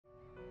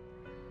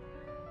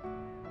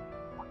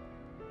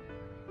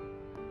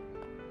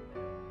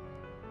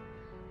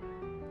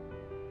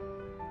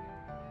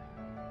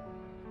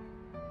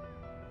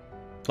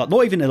Like,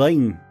 not even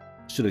Elaine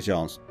stood a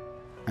chance.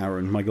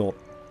 Aaron, my god.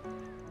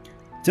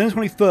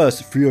 December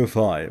 21st,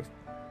 3:05.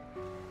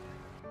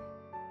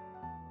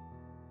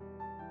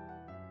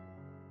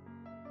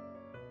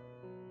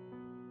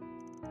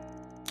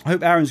 I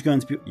hope Aaron's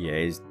going to be... Yeah,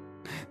 he's...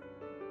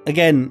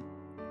 Again,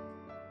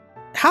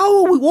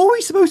 what are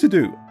we supposed to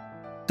do?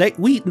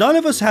 None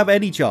of us have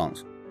any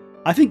chance.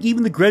 I think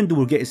even the Grendel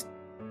will get his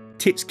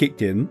tits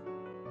kicked in.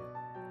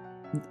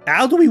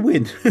 How do we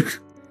win? He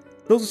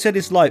also said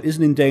his life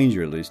isn't in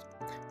danger, at least.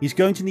 He's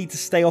going to need to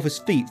stay off his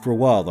feet for a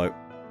while, though.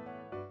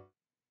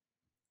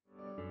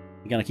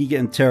 Again, I keep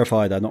getting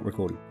terrified I'm not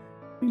recording.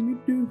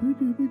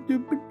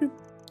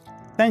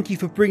 Thank you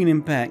for bringing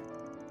him back.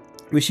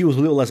 Wish he was a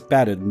little less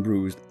battered and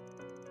bruised.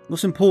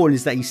 What's important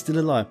is that he's still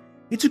alive.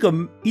 He took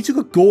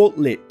a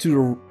gauntlet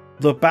to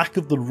the back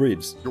of the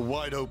ribs. You're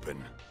wide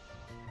open.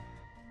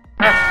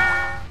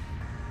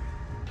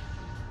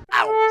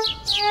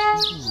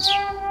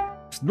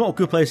 It's not a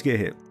good place to get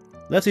hit.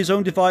 Left to his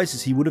own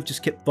devices, he would have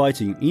just kept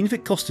fighting, even if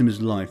it cost him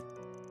his life.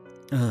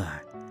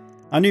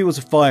 I knew he was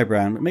a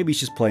firebrand, but maybe he's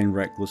just plain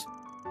reckless.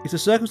 If the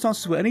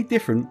circumstances were any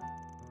different,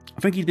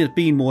 I think he'd have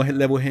been more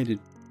level-headed.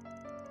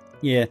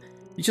 Yeah,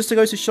 it just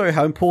goes to show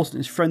how important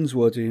his friends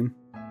were to him.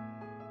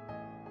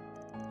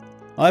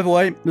 Either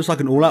way, looks like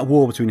an all-out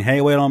war between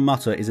Heiwei and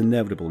Almata is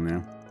inevitable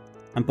now.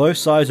 And both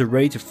sides are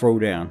ready to throw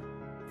down.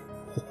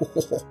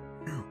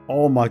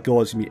 Oh my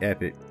god, it's gonna be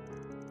epic.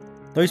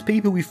 Those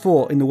people we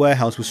fought in the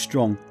warehouse were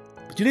strong,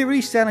 but do they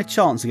really stand a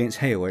chance against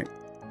Heiwei?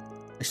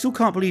 I still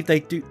can't believe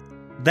they do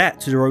that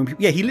to their own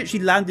people. Yeah, he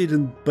literally landed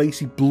and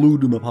basically blew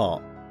them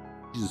apart.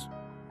 Just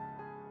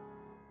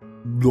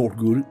not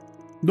good.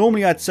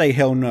 Normally I'd say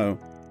hell no.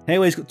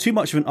 Heiwei's got too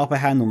much of an upper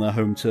hand on their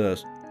home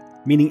turf,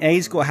 meaning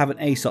A's got to have an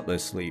ace up their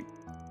sleeve.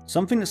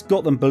 Something that's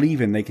got them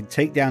believing they can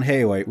take down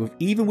Heiwei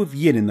even with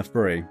Yin in the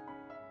fray.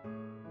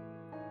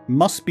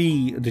 Must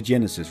be the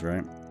Genesis,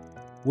 right?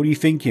 What are you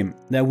thinking?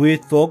 That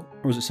weird fog?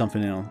 Or is it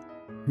something else?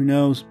 Who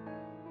knows?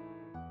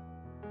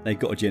 They've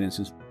got a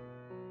Genesis.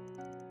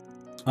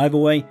 Either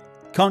way,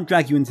 can't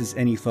drag you into this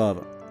any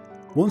further.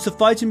 Once the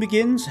fighting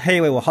begins,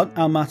 Heiwei will hunt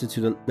Almata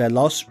to their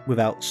loss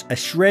without a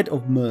shred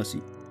of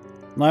mercy.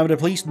 Neither the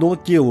police nor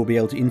the guild will be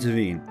able to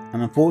intervene,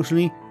 and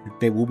unfortunately,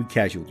 there will be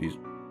casualties.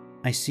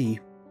 I see.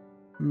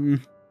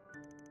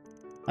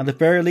 At the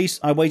very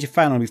least, I wager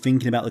Fan will be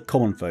thinking about the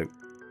common folk.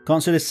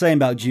 Can't say the same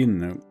about Jin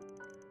though.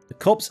 The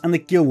cops and the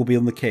guild will be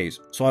on the case,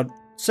 so I'd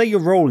say your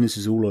role in this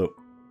is all up.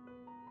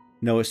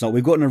 No, it's not.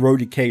 We've got an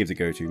eroded cave to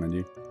go to, man,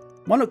 dude.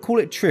 Why not call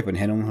it a trip and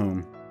head on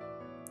home?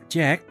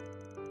 Jack?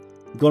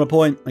 Got a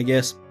point, I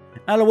guess.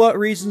 Out of work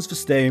reasons for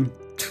staying.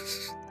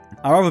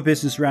 Our other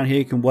business around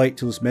here can wait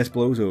till this mess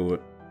blows over.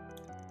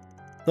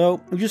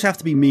 Though, it'll just have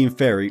to be me and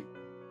Ferry.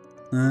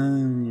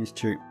 It's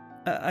true.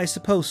 I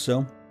suppose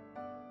so.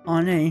 Oh,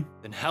 nay.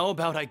 Then how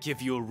about I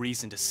give you a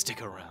reason to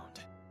stick around?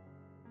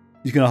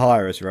 He's gonna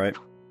hire us, right?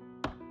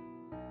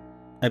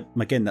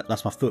 Again,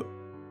 that's my foot.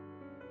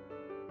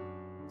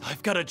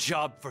 I've got a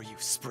job for you,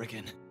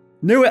 Spriggan.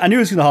 Knew it! I knew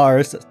he was gonna hire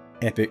us. That's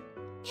epic.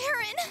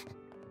 Aaron!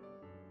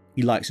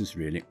 He likes us,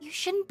 really. You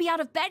shouldn't be out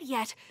of bed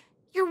yet.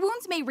 Your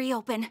wounds may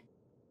reopen.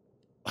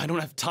 I don't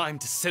have time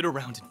to sit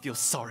around and feel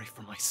sorry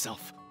for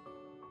myself.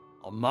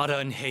 Almata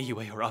and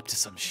Heiwei are up to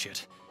some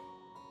shit.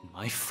 And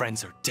my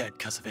friends are dead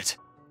because of it.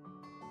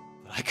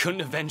 But I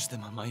couldn't avenge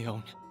them on my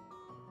own.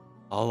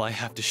 All I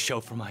have to show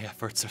for my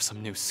efforts are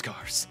some new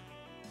scars.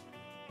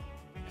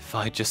 If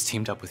I just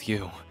teamed up with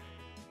you,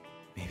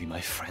 maybe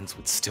my friends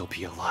would still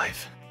be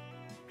alive.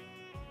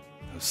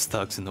 Those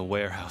thugs in the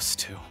warehouse,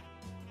 too.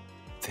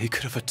 They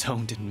could have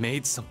atoned and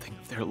made something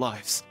of their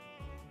lives.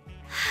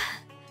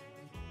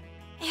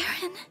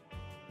 Aaron...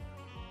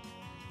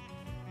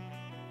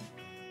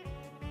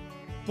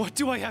 What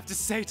do I have to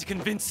say to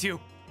convince you?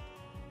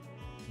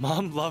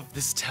 Mom loved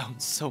this town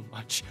so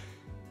much,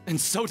 and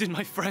so did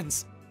my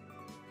friends.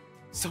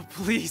 So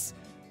please,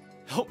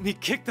 help me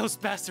kick those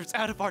bastards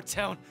out of our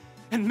town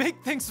and make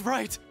things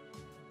right.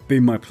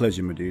 Been my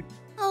pleasure, my dude.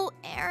 Oh,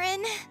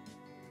 Aaron.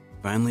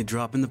 Finally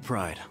dropping the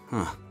pride,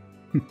 huh?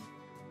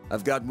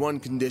 I've got one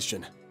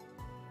condition.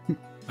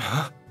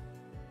 Huh?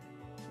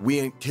 We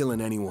ain't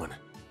killing anyone.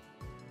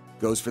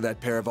 Goes for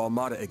that pair of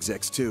Almata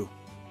execs, too.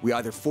 We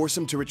either force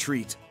them to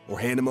retreat, or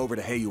hand them over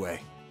to Heiwei.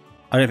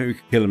 I don't think we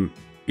could kill him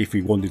if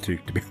we wanted to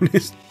be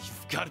honest.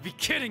 You've got to be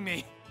kidding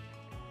me!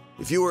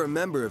 If you were a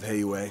member of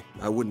Heiwei,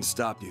 I wouldn't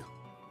stop you.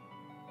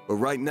 But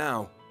right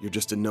now, you're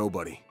just a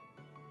nobody.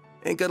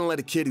 Ain't gonna let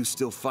a kid who's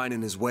still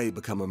finding his way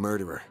become a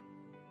murderer.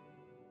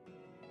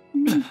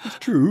 It's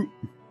true.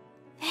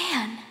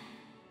 Man.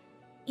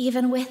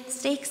 Even with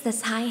stakes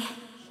this high,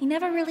 he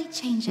never really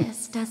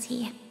changes, does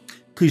he?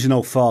 He's an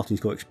old fart and he's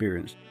got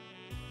experience.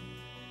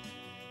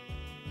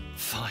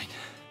 Fine.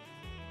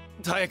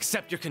 I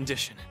accept your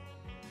condition.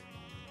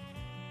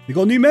 We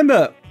got a new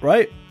member,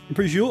 right? I'm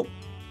pretty sure.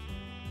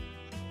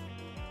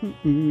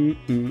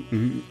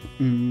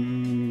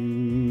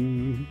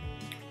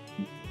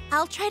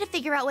 I'll try to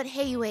figure out what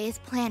Heiwei is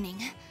planning,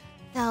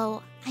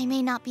 though I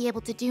may not be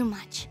able to do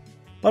much.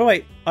 By the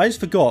way, I just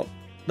forgot.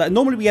 Like,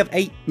 normally we have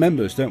 8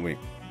 members, don't we?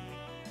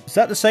 Is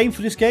that the same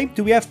for this game?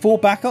 Do we have 4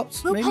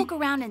 backups? We'll maybe? poke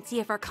around and see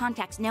if our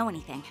contacts know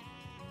anything.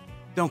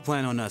 Don't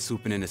plan on us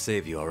swooping in to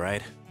save you,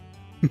 alright?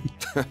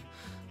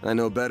 I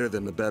know better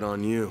than to bet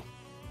on you.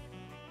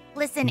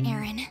 Listen,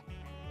 Aaron.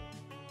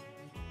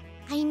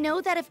 I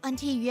know that if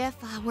Auntie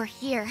Yuefa were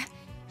here,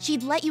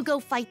 she'd let you go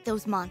fight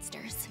those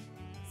monsters.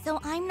 So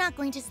I'm not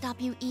going to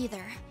stop you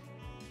either.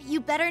 You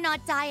better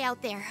not die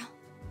out there,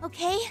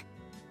 okay?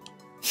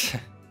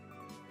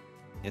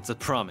 It's a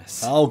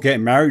promise. Oh,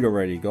 getting married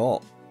already,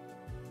 God.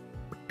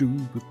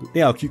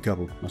 They are a cute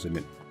couple, must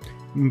admit.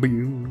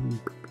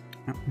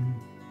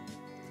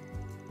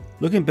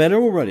 Looking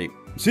better already.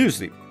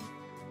 Seriously.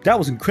 That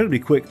was incredibly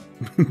quick.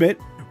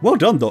 Well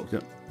done,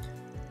 Doctor.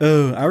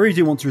 Oh, I really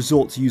didn't want to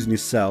resort to using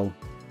his cell.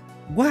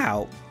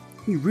 Wow.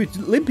 You were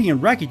limping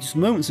and ragged just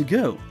moments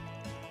ago.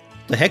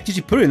 The heck did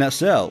you put in that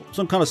cell?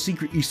 Some kind of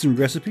secret Eastern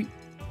recipe?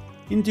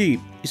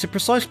 Indeed, it's a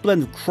precise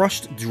blend of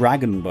crushed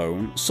dragon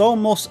bone, soul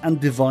moss and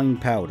divine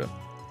powder.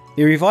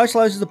 It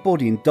revitalizes the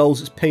body and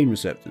dulls its pain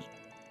receptors.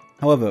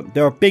 However,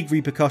 there are big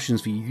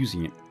repercussions for you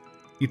using it.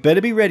 You'd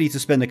better be ready to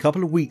spend a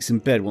couple of weeks in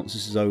bed once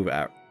this is over,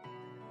 Aaron.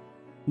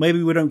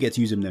 Maybe we don't get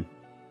to use him then.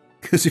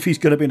 Because if he's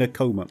going to be in a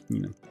coma, you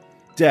know.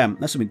 Damn,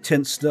 that's some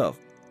intense stuff.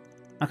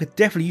 I could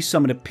definitely use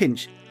some in a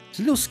pinch. It's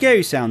a little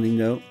scary sounding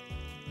though.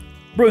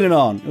 Bring it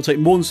on. It'll take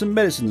more than some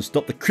medicine to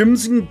stop the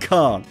Crimson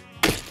Khan.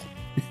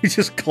 He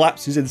just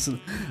collapses instant.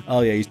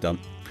 Oh yeah, he's done.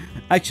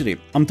 Actually,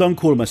 I'm done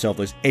calling myself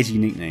those edgy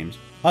nicknames.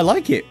 I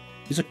like it.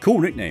 It's a cool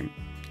nickname.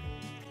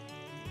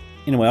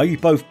 Anyway, are you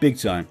both big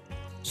time?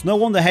 It's no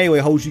wonder Hayway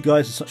holds you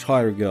guys in such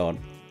high regard.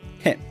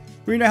 Heh,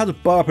 we know how to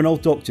bar up an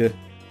old doctor.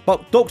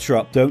 But doctor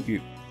up, don't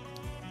you?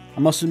 I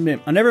must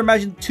admit, I never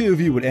imagined the 2 of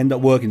you would end up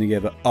working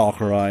together,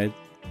 Arkwright.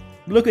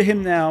 Look at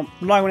him now,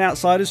 relying on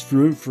outsiders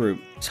through and through.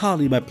 It's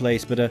hardly my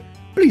place, but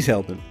please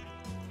help him.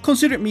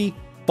 Consider it me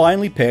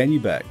finally paying you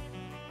back.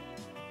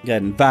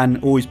 Again,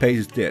 Van always pays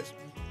his debts.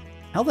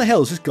 How the hell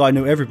does this guy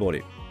know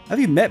everybody? Have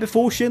you met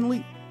before,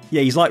 Shinley?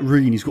 Yeah, he's like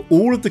Reen, he's got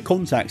all of the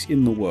contacts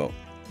in the world.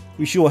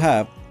 We sure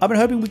have. I've been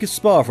hoping we could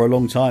spar for a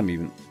long time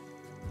even.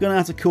 Gonna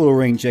have to call a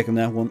rain check on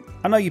that one.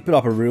 I know you put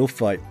up a real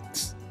fight.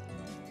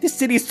 This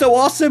city is so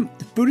awesome!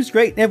 The food is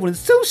great and everyone is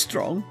so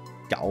strong.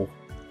 Oh.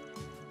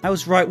 I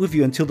was right with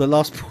you until the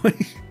last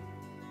point.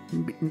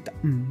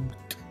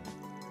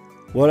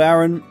 Well,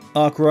 Aaron,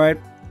 Arkwright,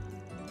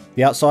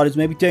 the outsiders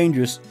may be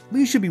dangerous, but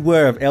you should be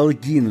aware of El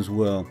Gin as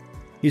well.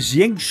 His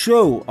Yang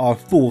Shou are a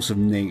force of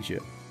nature.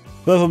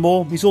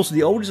 Furthermore, he's also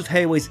the oldest of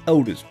Hayway's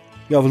elders.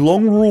 You have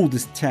long ruled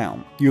this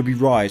town. You will be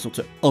wise not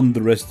to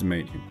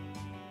underestimate him.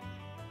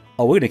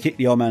 Oh, we're gonna kick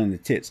the old man in the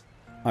tits.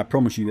 I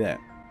promise you that.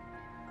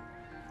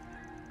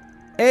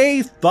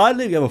 Hey,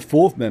 finally we have a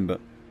 4th member.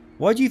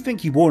 Why do you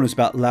think he warned us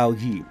about Lao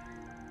Yi?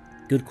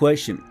 Good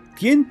question.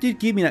 Tien did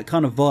give me that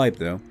kind of vibe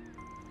though.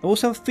 I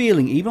also have a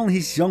feeling even on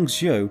his young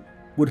show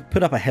would have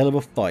put up a hell of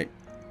a fight.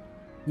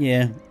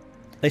 Yeah,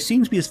 they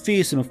seem to be as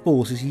fearsome a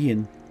force as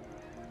Yin.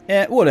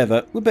 Yeah,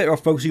 whatever. We're better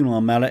off focusing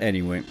on Almata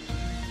anyway.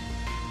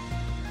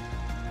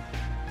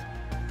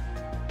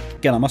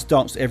 Again, I must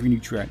dance to every new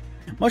track.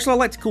 Much like I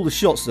like to call the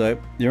shots though,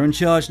 you're in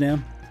charge now.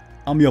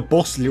 I'm your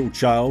boss, little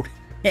child.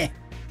 Heh.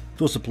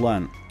 So what's the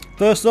plan?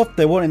 First off,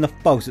 they're wanting the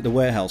thugs at the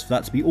warehouse for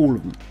that to be all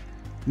of them.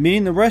 Me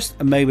and the rest,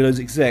 and maybe those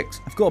execs,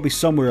 have got to be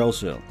somewhere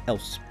elsewhere.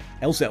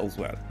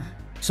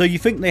 So you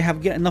think they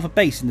have get another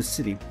base in the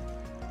city?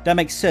 That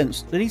makes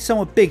sense. They need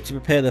somewhere big to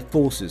prepare their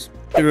forces.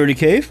 Irony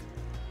Cave?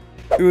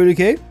 Irony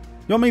Cave?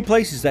 Not many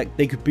places that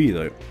they could be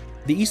though.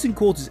 The eastern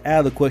quarter is out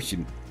of the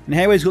question, and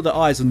Hayway's got their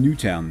eyes on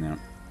Newtown now.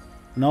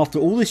 And after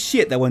all this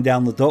shit that went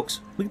down the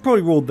docks, we could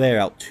probably rule there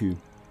out too.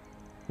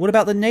 What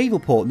about the naval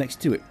port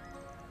next to it?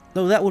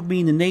 Though that would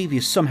mean the Navy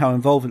is somehow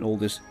involved in all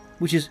this,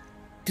 which is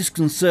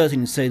disconcerting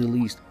to say the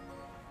least.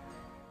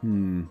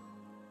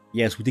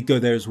 Yes, we did go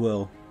there as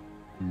well.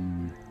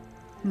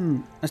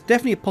 That's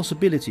definitely a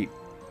possibility.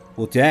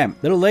 Well damn,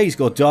 little lady's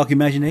got a dark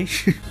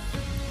imagination.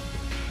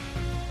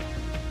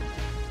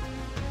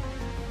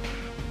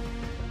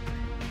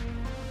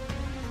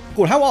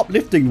 God, how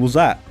uplifting was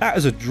that? That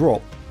is a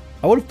drop.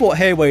 I would have thought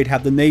Hayway'd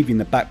have the Navy in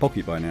the back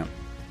pocket by now.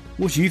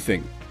 What do you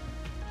think?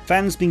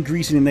 Fan's been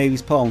greasing the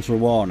Navy's palms for a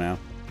while now.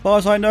 As far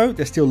as I know,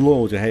 they're still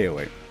loyal to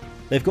Hayway.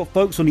 They've got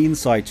folks on the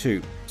inside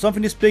too.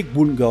 Something this big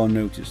wouldn't go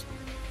unnoticed.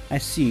 I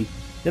see.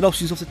 That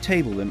option's off the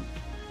table then.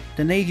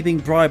 The Navy being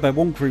bribed by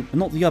one group and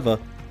not the other,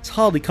 it's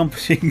hardly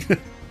comforting.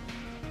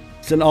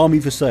 It's an army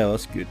for sale,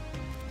 that's good.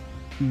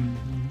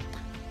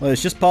 Well,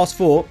 it's just past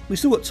 4. We've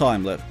still got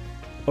time left.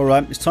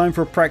 Alright, it's time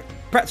for a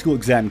practical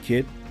exam,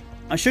 kid.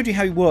 I showed you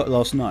how you worked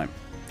last night.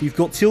 You've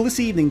got till this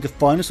evening to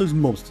find us those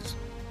monsters.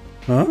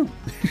 Huh?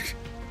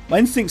 My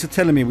instincts are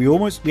telling me we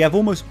have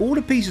almost all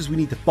the pieces we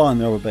need to find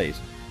the other base.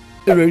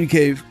 Irony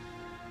Cave.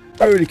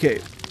 Irony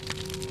Cave.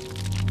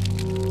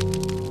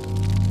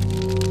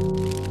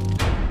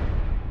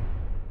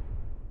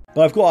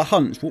 But I've got a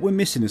hunch what we're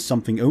missing is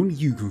something only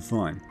you can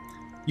find.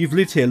 You've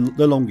lived here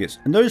the longest,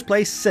 and those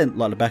places scent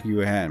like the back of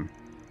your hand.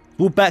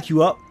 We'll back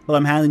you up, but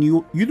I'm handing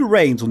you the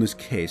reins on this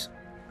case.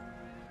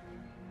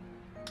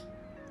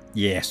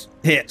 Yes.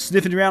 Here,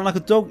 sniffing around like a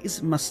dog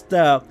is my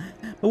style.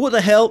 But what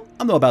the hell?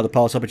 I'm not about to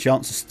pass up a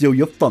chance to steal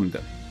your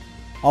thunder.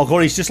 Oh god,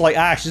 he's just like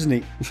Ash, isn't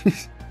he?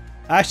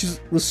 Ash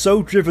was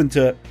so driven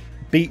to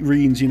beat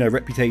Reen's,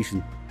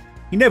 reputation.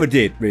 He never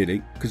did,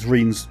 really, because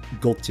Reen's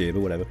god tier, but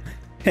whatever.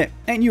 Heh,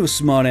 ain't you a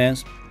smart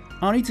ass?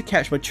 I'll need to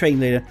catch my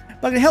train later,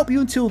 but I can help you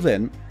until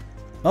then.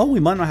 Oh, we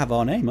might not have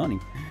our name, aren't we?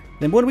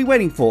 Then what are we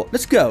waiting for?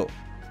 Let's go.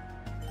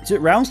 Is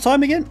it rounds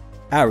time again?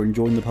 Aaron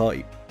joined the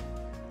party.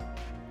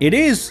 It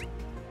is.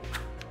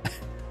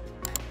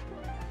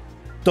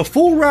 The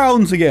full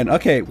rounds again.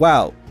 Okay,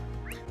 wow.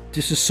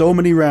 This is so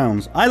many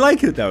rounds. I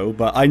like it though,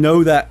 but I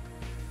know that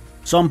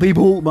some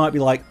people might be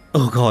like,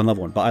 oh god,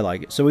 another one, but I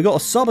like it. So we got a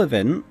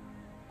sub-event,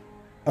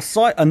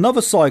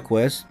 another side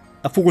quest,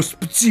 a force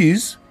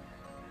species,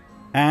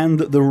 and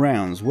the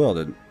rounds. Well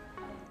then.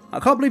 I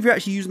can't believe you're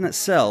actually using that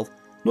cell.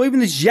 Not even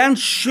the Jan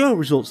Show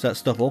resorts to that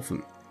stuff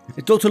often.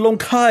 As Dr. Long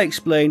Kai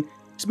explained,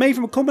 it's made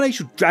from a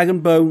combination of dragon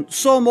bone,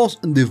 soul moss,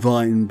 and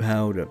divine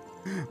powder.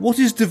 What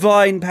is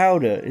divine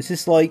powder? Is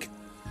this like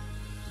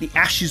the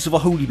ashes of a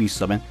holy beast or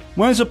something?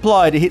 When it's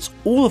applied, it hits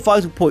all the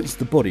vital points of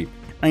the body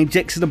and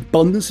injects an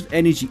abundance of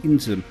energy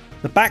into them.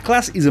 The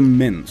backlash is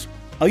immense.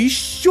 Are you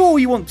sure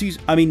you want to use...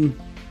 I mean,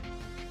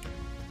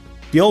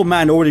 the old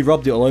man already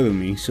rubbed it all over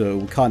me, so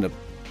we kind of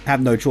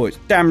have no choice.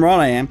 Damn right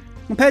I am.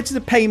 Compared to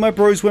the pain my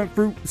bros went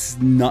through, this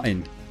is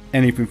nothing.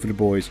 Anything for the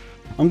boys.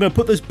 I'm going to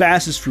put those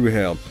bastards through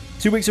hell.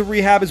 2 weeks of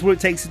rehab is what it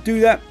takes to do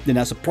that, then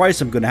that's a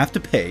price I'm going to have to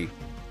pay.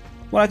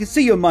 Well, I can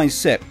see your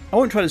mindset. I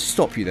won't try to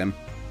stop you then.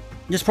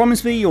 Just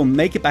promise me you'll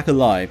make it back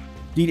alive.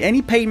 Need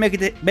any pain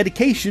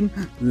medication?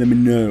 Let me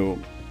know.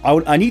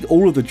 I need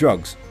all of the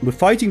drugs. We're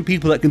fighting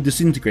people that can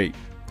disintegrate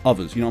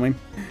others, you know what I mean?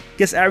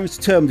 Guess Aaron's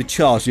determined to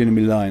charge the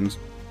enemy lines.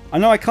 I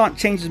know I can't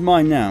change his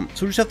mind now,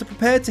 so we'll just have to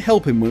prepare to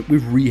help him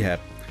with rehab.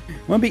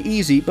 It won't be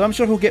easy, but I'm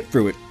sure he'll get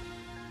through it.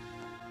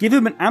 Give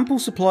him an ample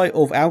supply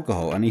of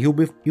alcohol and he'll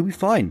be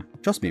fine.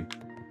 Trust me.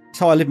 That's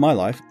how I live my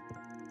life.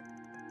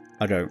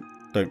 I don't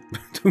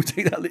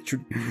take that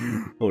literally.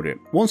 Hold it.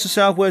 Once the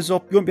south wears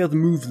off, you won't be able to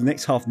move for the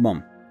next half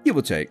month. Give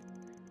or take.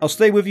 I'll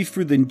stay with you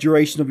through the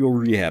duration of your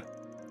rehab.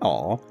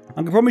 Aw, I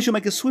can promise you'll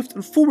make a swift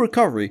and full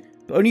recovery,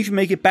 but only if you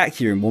make it back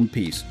here in one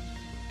piece.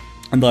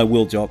 And I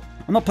will, Doc.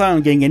 I'm not planning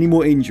on getting any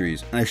more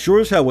injuries, and I sure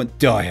as hell won't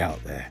die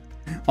out there.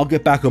 I'll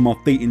get back on my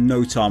feet in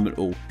no time at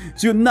all,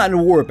 so you've nothing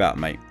to worry about,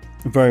 mate.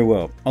 Very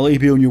well, I'll let you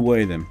be on your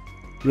way then.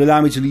 But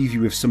allow me to leave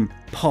you with some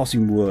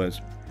passing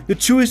words. The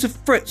truest of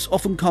threats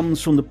often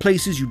comes from the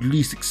places you'd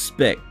least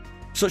expect,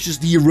 such as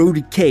the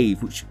eroded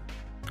cave, which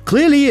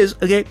clearly is,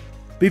 okay?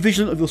 Be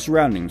vigilant of your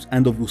surroundings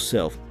and of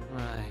yourself.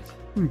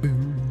 Right.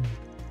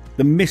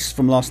 The mist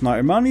from last night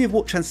reminded me of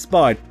what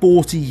transpired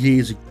 40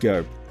 years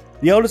ago.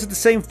 The elders had the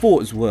same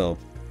thought as well.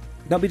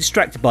 Don't be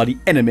distracted by the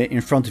enemy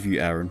in front of you,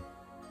 Aaron.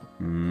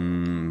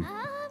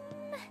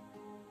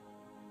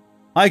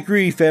 I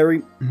agree,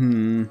 Fairy.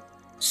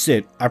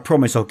 Sid, I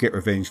promise I'll get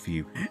revenge for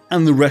you.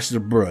 And the rest of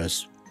the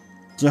bros.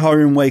 So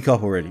hurry and wake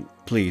up already,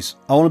 please.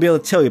 I want to be able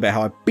to tell you about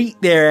how I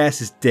beat their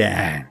asses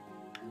down.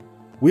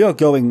 We are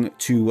going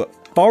to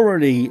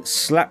thoroughly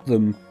slap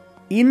them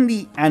in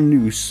the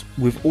anus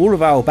with all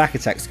of our back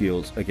attack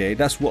skills, okay?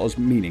 That's what I was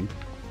meaning.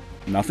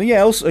 Nothing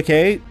else,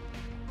 okay?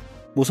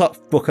 What's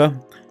up, Booker?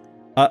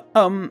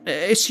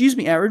 Excuse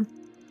me, Aaron.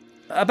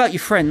 About your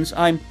friends,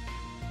 I'm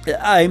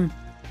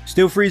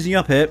still freezing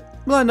up here.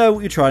 Well, I know what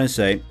you're trying to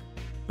say.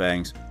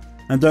 Thanks.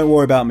 And don't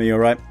worry about me,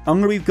 alright?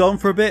 I'm going to be gone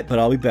for a bit, but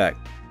I'll be back.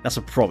 That's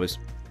a promise.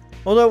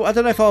 Although, I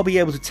don't know if I'll be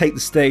able to take the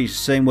stage the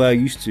same way I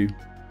used to.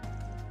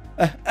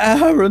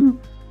 Aaron,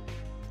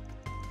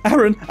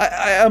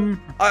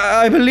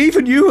 I believe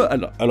in you,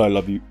 and I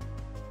love you,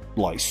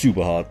 like,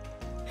 super hard.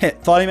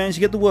 Finally managed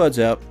to get the words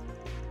out.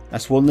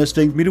 That's one less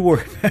thing for me to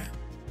worry about.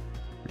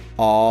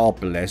 Ah,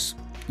 bless.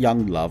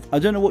 Young love, I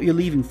don't know what you're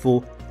leaving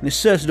for, and it's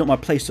certainly not my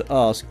place to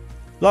ask.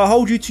 But I'll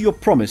hold you to your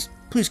promise.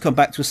 Please come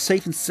back to us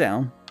safe and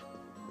sound.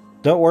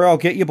 Don't worry, I'll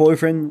get your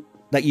boyfriend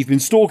that you've been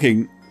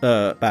stalking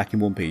back in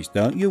one piece.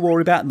 Don't you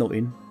worry about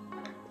nothing.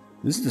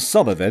 This is the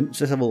sub-event,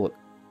 so let's have a look.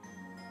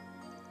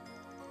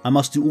 I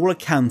must do all I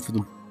can for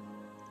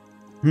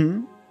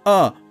them.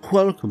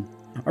 Welcome.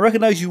 I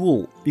recognise you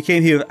all. You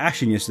came here with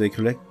Ashen yesterday,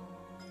 correct?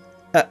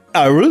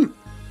 Aaron?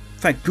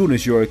 Thank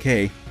goodness you're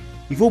okay.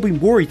 You've all been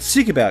worried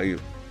sick about you.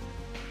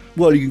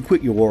 Well, you can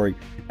quit your worry.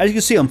 As you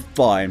can see, I'm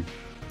fine.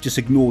 Just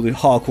ignore the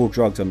hardcore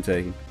drugs I'm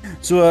taking.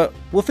 So,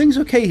 were things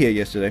okay here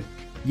yesterday?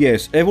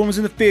 Yes, everyone was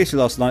in the theatre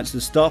last night, so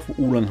the staff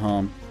were all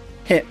unharmed.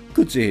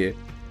 Good to hear.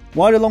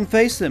 Why the long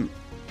face then?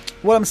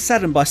 Well, I'm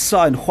saddened by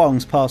Sai and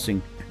Huang's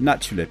passing.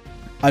 Naturally.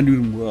 I knew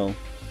them well.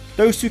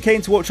 Those two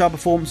came to watch our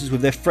performances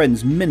with their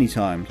friends many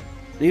times.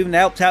 They even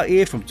helped out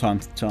here from time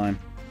to time.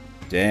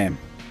 Damn.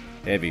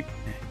 Heavy.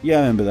 Yeah,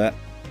 I remember that.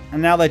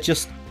 And now they're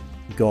just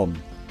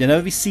gone. You'll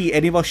never see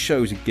any of our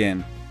shows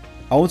again.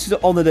 I wanted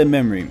to honour their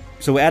memory,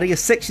 so we're adding a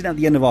section at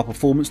the end of our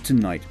performance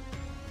tonight.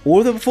 All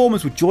of the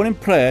performers will join in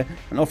prayer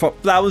and offer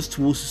up flowers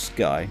towards the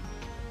sky.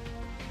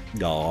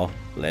 Aw,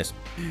 bless.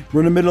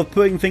 We're in the middle of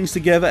putting things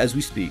together as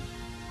we speak.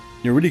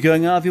 You're really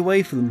going out of your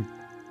way for them.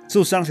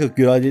 Still sounds like a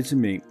good idea to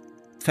me.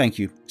 Thank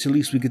you. It's the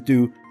least we could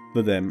do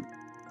for them.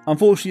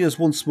 Unfortunately, there's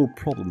one small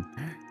problem.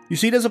 You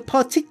see, there's a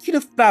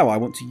particular flower I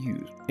want to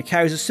use. It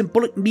carries a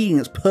symbolic meaning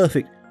that's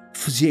perfect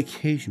for the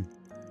occasion.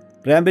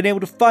 But I haven't been able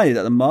to find it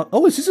at the mark.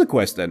 Oh, is this a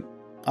quest then?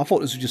 I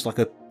thought this was just like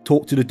a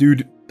talk to the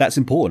dude that's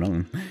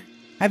important.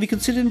 Have you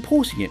considered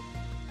importing it?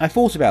 I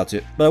thought about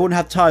it, but I wouldn't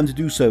have time to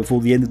do so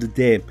before the end of the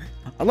day.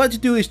 I'd like to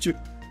do this during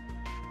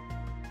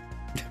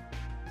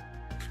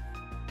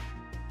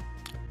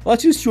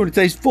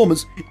today's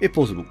performance, if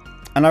possible.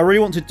 And I really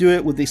want to do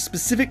it with the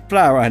specific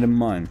flower I had in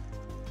mind.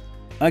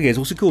 I guess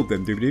what's it called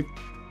then, doobie-doo?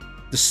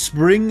 The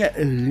Spring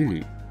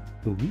Lily.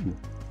 Ooh.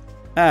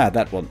 Ah,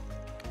 that one.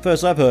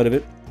 First I've heard of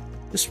it.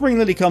 The Spring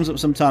Lily comes up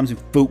sometimes in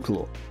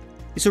folklore.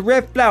 It's a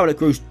rare flower that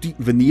grows deep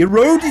within the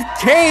eroded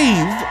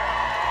cave!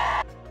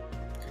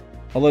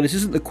 Although this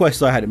isn't the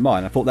quest I had in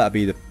mind, I thought that'd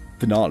be the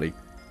finale.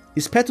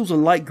 Its petals are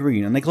light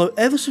green and they glow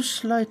ever so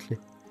slightly.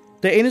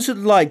 Their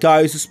innocent light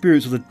guides the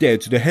spirits of the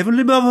dead to their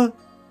heavenly mother.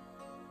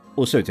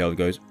 Or so tale it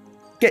goes.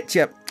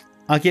 Getcha.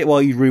 I get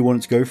why you really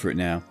wanted to go for it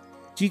now.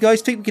 Do you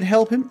guys think we can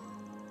help him?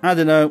 I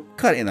don't know,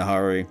 cut it in a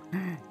hurry.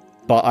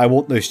 But I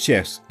want those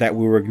chests that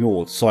were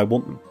ignored, so I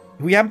want them.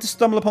 If we happen to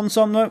stumble upon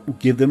some though,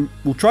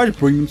 we'll try to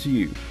bring them to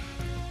you.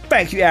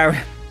 Thank you, Aaron.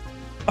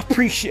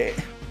 Appreciate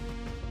it.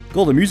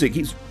 God, the music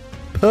keeps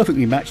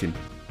perfectly matching.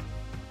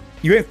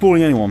 You ain't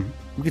fooling anyone.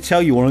 We can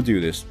tell you want to do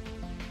this.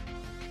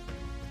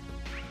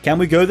 Can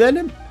we go there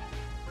then?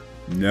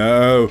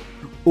 No.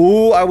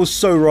 Oh, I was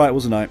so right,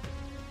 wasn't I?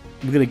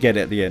 We're going to get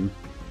it at the end.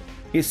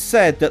 It's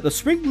said that the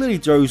Spring Lily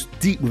grows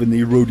deep within the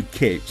eroded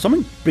cave.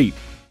 Something beep.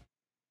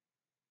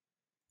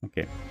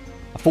 Okay.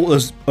 I thought there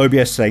was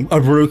OBS saying,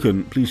 I'm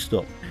broken. Please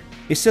stop.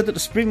 It's said that the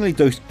Spring Lily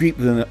grows deep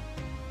within the...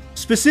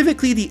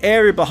 Specifically the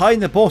area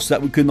behind the boss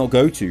that we could not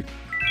go to.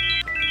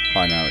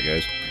 I know how it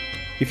goes.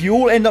 If you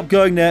all end up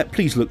going there,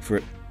 please look for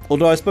it.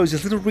 Although I suppose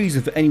there's little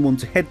reason for anyone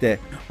to head there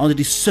under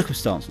these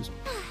circumstances.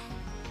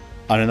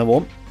 I don't know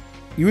what.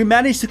 You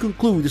managed to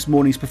conclude this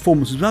morning's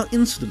performance without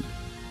incident.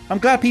 I'm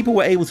glad people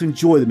were able to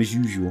enjoy them as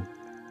usual.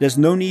 There's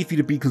no need for you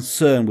to be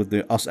concerned with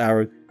us,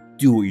 Aaron.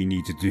 Do what you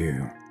need to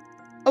do.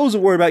 I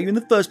wasn't worried about you in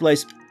the first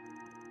place.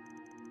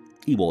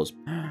 He was.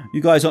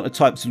 You guys aren't the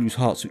type to lose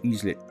heart so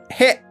easily.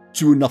 Heh!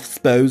 True enough,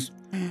 suppose.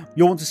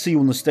 You'll want to see you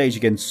on the stage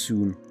again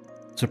soon.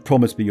 So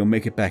promise me you'll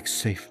make it back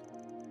safe.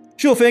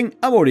 Sure thing,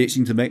 I'm already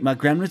itching to make my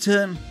grand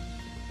return.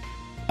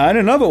 And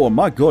another one,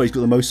 my god, he's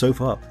got the most so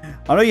far.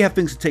 I know you have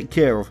things to take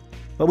care of,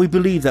 but we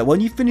believe that when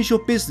you finish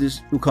your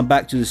business, you'll come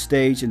back to the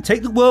stage and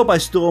take the world by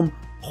storm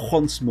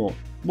once more.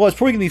 Well, it's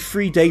probably going to be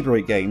 3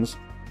 Daybreak games.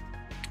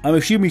 I'm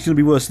assuming it's going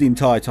to be worse the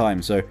entire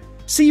time, so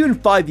see you in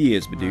 5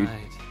 years, my dude.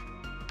 Right.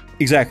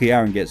 Exactly,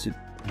 Aaron gets it.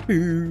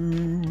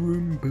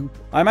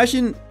 I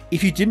imagine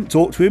if you didn't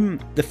talk to him,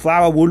 the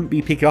flower wouldn't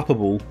be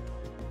pick-upable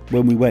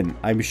when we went.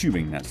 I'm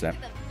assuming that's that.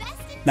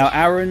 Now,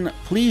 Aaron,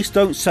 please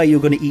don't say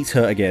you're going to eat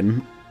her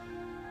again.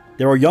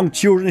 There are young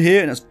children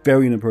here, and that's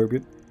very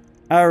inappropriate.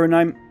 Aaron,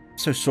 I'm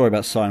so sorry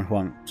about San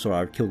Juan. Sorry,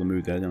 I killed the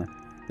mood there, didn't I?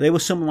 They were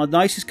some of the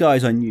nicest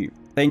guys I knew.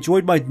 They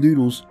enjoyed my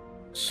noodles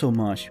so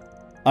much.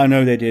 I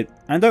know they did.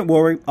 And don't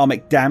worry, I'll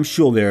make damn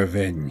sure they're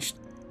avenged.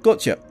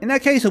 Gotcha. In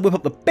that case, I'll whip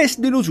up the best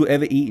noodles you'll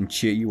ever eat and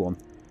cheer you on.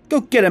 Go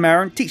get them,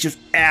 Aaron. Teach those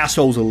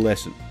assholes a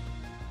lesson.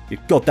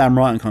 You're goddamn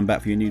right I'm coming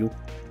back for your noodle.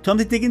 Time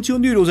to dig into your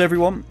noodles,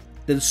 everyone.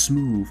 They're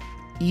smooth,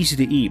 easy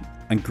to eat,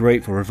 and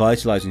great for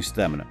revitalizing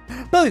stamina.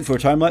 Perfect for a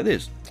time like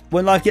this.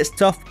 When life gets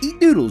tough,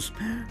 eat noodles.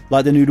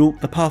 Like the noodle,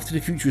 the path to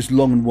the future is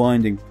long and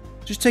winding.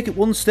 Just take it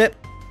one step,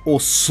 or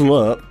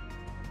slurp.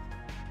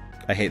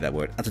 I hate that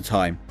word, at a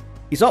time.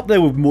 It's up there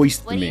with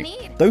moist for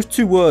me. Those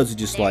two words are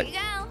just there like, you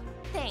go.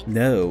 Thanks.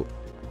 No.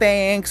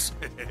 Thanks.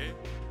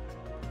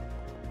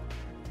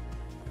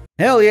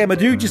 Hell yeah, my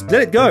dude, just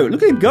let it go.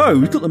 Look at him go.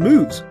 He's got the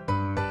moves.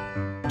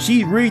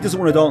 She really doesn't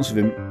want to dance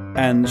with him,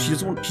 and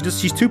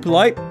she's too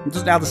polite and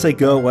doesn't know how to say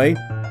go away,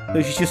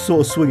 so she's just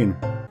sort of swinging.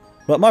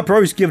 But my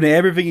bro's giving it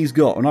everything he's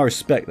got, and I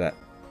respect that.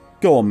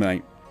 Go on,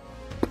 mate.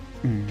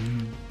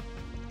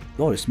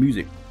 God, it's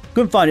music.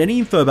 Couldn't find any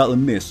info about the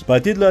miss, but I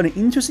did learn an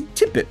interesting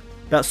tidbit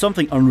about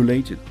something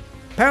unrelated.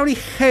 Apparently,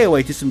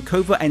 Hayaway did some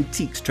covert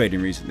antiques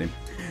trading recently,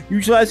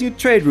 utilising a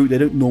trade route they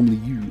don't normally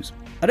use.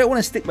 I don't want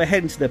to stick my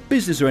head into their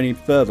business or any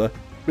further,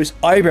 but it's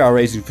eyebrow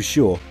raising for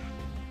sure.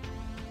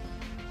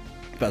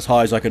 About as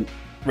high as I can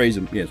raise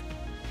them, yes.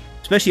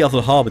 Especially after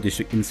the Harbour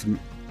District incident.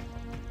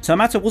 So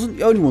Almata wasn't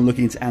the only one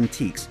looking into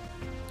antiques.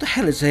 What the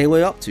hell is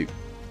Hayaway up to?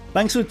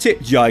 Thanks for the tip,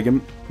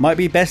 Jigam. Might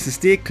be best to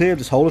steer clear of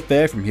this whole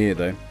affair from here,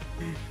 though.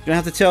 You don't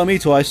have to tell me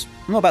twice.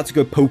 I'm not about to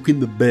go poking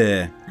the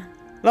bear.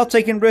 I love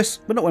taking risks,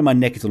 but not when my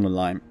neck is on the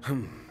line.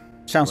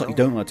 Sounds like you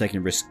don't like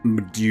taking risks,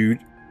 my dude.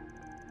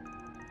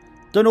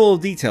 Don't know all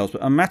the details,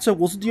 but Almata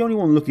wasn't the only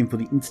one looking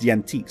into the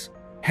antiques.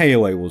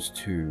 Hayaway was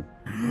too.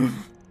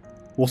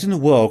 What in the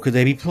world could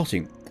they be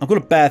plotting? I've got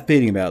a bad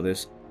feeling about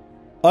this.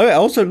 I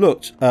also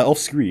looked off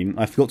screen,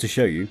 I forgot to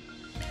show you,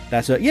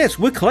 that yes,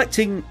 we're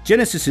collecting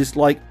Genesises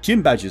like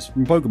gym badges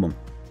from Pokemon.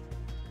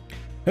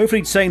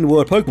 Hopefully saying the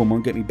word Pokemon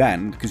won't get me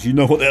banned, because you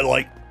know what they're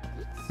like.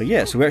 But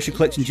yeah, so we're actually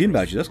collecting gym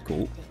badges. That's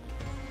cool.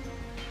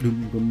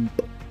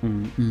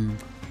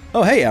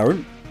 Oh, hey,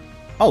 Aaron.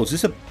 Oh, is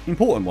this an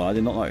important one? I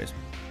did not notice.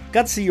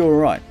 Glad to see you're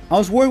alright. I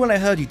was worried when I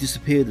heard you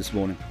disappeared this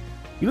morning.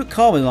 You look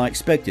calmer than I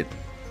expected.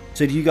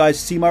 So do you guys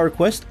see my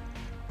request?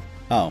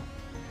 Oh.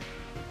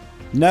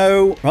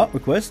 No. Right,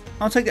 request?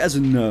 I'll take it as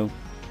a no.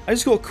 I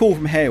just got a call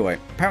from Hayway.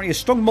 Apparently a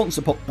strong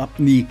monster popped up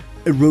in the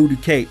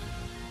eroded cape.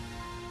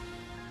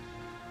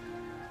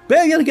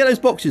 Better gonna get those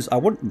boxes. I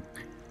want them.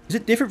 Is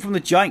it different from the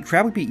giant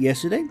crab we beat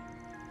yesterday?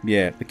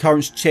 Yeah, the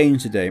current's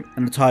changed today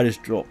and the tide has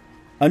dropped.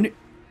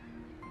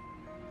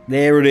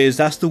 There it is.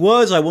 That's the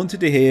words I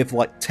wanted to hear for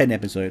like 10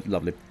 episodes.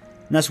 Lovely.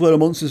 And that's where the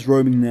monster's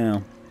roaming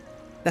now.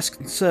 That's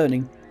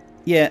concerning.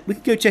 Yeah, we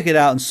can go check it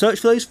out and search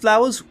for those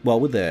flowers while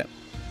we're there.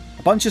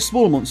 A bunch of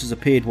smaller monsters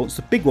appeared once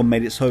the big one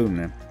made its home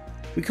there.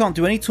 We can't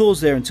do any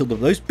tours there until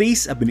those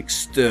beasts have been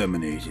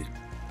exterminated.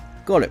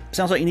 Got it.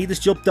 Sounds like you need this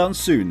job done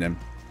soon then.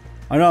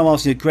 I know I'm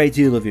asking a great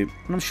deal of you,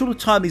 and I'm sure the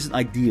time isn't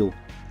ideal.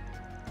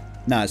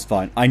 Nah, it's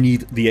fine. I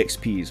need the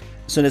XPs.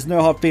 So there's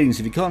no hard feelings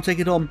if you can't take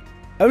it on.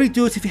 Only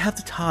do it if you have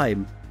the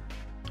time.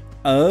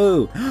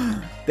 Oh,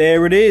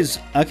 there it is.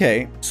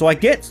 Okay, so I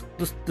get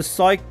the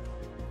side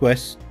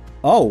quest.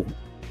 Oh.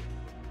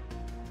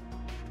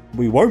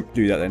 We won't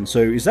do that then. So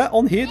is that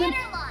on here then?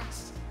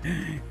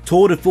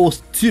 Tour de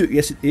Force 2.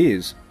 Yes, it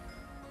is.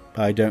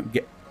 I don't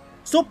get...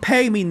 Stop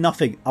paying me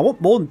nothing. I want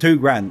more than $2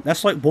 grand.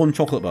 That's like one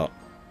chocolate bar.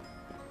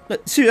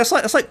 See, that's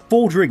like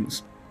 4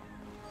 drinks.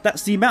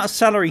 That's the amount of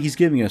salary he's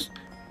giving us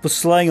for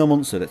slaying a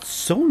monster. That's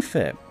so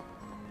unfair.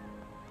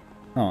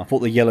 Oh, I thought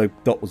the yellow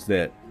dot was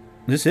there.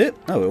 Is this it?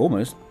 Oh,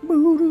 almost.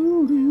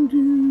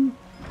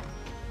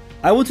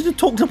 I wanted to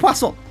talk to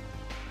Poisson.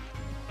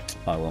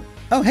 Oh, well.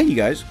 Oh, hey, you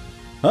guys.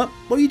 Huh?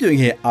 What are you doing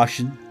here,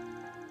 Ashen?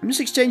 I'm just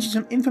exchanging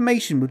some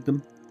information with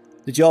them.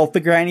 Did y'all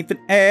figure anything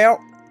out?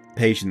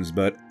 Patience,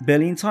 but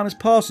barely any time has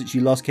passed since you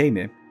last came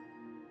here.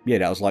 Yeah,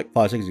 that was like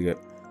 5 seconds ago.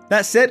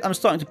 That said, I'm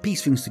starting to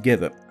piece things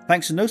together,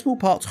 thanks to no small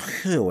part to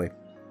Hayway.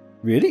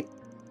 Really?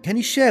 Can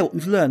you share what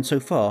we've learned so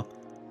far?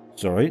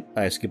 Sorry,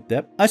 I skipped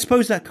that. I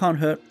suppose that can't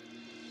hurt.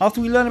 After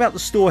we learned about the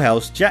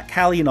storehouse, Jack,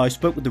 Hallie and I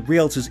spoke with the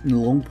realtors in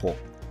Longport.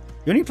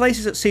 The only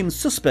places that seemed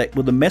suspect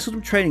were the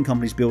Mesotum Trading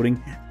Company's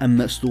building and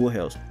that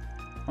storehouse.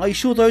 Are you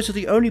sure those are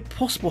the only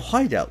possible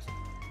hideouts?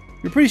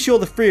 We're pretty sure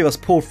the 3 of us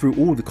pulled through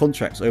all of the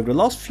contracts over the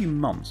last few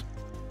months.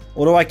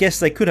 Although I guess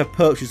they could have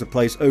purchased a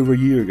place over a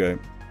year ago.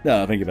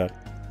 No, think about it.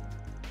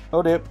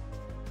 Oh dear.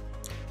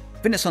 I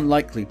think it's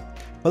unlikely.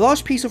 A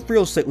large piece of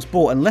real estate was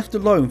bought and left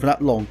alone for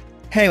that long.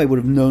 Hayway would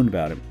have known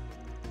about it.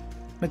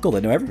 My god, they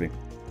know everything.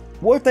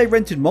 What if they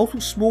rented multiple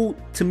small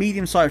to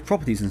medium-sized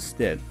properties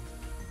instead?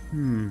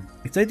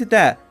 If they did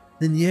that,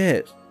 then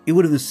yes, it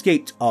would have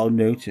escaped our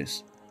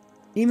notice.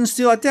 Even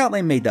still, I doubt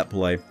they made that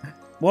play.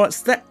 While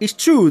it's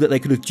true that they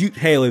could have duped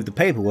Hayway with the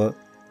paperwork,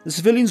 the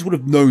civilians would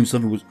have known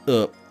something was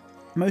up.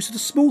 Most of the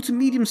small to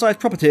medium-sized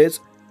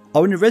properties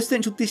are in the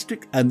residential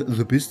district and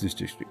the business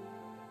district.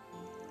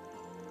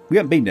 We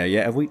haven't been there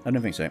yet, have we? I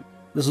don't think so.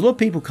 There's a lot of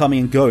people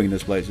coming and going in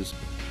those places.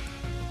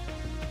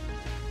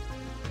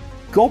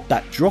 God,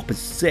 that drop is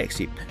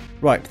sexy.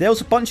 Right, there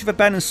was a bunch of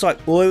abandoned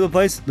sites all over the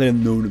place. They'd have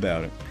known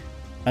about it.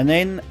 And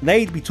then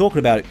they'd be talking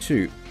about it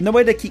too. No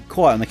way they keep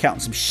quiet on account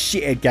of some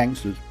shithead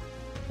gangsters.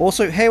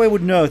 Also, Hayway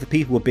would know if the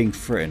people were being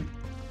threatened.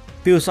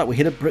 Feels like we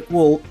hit a brick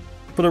wall.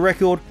 For the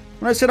record,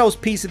 when I said I was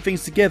piecing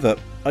things together,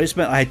 I just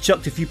meant I had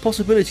chucked a few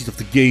possibilities off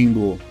the game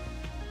board.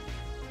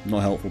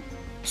 Not helpful.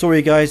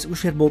 Sorry guys,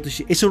 wish we had more to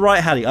share. It's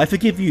alright, Hallie, I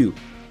forgive you.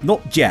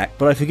 Not Jack,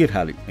 but I forgive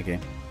Hallie. Okay.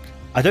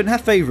 I don't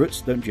have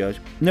favourites, don't judge.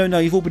 No,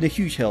 you've all been a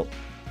huge help.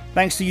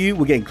 Thanks to you,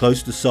 we're getting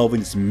closer to solving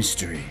this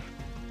mystery.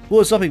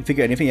 We'll stop and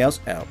figure anything else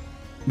out.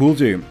 We'll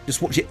do.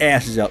 Just watch your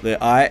asses out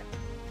there, alright?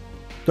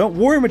 Don't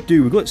worry,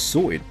 Madu, we've got it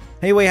sorted.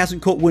 Hayway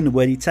hasn't caught wind of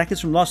where the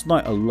attackers from last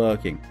night are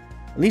lurking.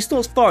 At least not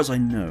as far as I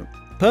know.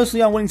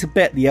 Personally, I'm willing to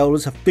bet the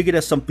elders have figured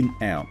us something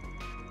out.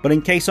 But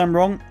in case I'm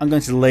wrong, I'm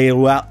going to lay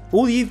out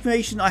all the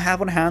information I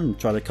have on hand and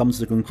try to come to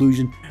the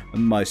conclusion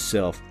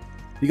myself.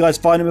 If you guys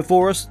find them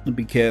before us, then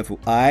be careful,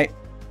 alright?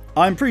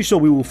 I'm pretty sure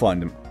we will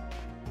find them.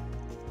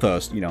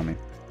 First, you know what I mean.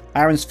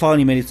 Aaron's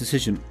finally made his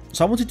decision,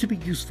 so I wanted to be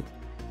useful.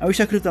 I wish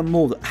I could have done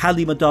more, that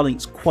Hallie, my darling,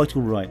 it's quite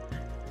alright.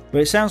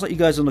 But it sounds like you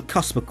guys are on the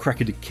cusp of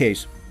cracking the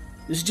case.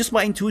 This is just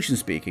my intuition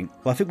speaking,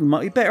 but I think we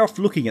might be better off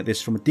looking at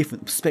this from a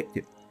different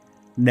perspective.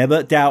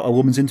 Never doubt a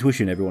woman's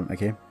intuition, everyone,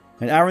 okay?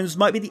 And Aaron's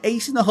might be the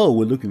ace in the hole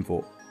we're looking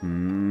for.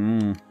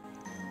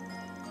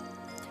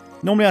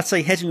 Normally I'd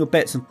say hedging your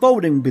bets and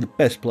folding would be the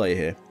best play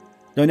here.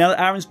 Though now that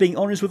Aaron's being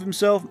honest with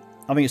himself,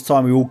 I think it's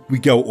time we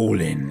go all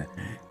in.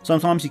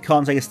 Sometimes you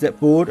can't take a step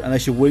forward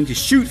unless you're willing to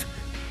shoot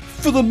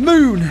for the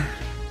moon.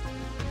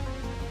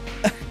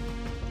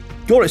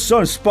 God, it's so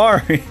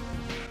inspiring.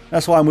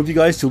 That's why I'm with you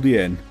guys till the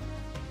end.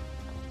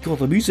 God,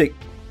 the music,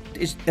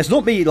 it's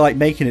not me like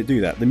making it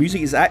do that. The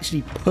music is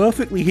actually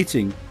perfectly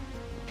hitting.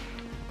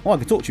 Oh, I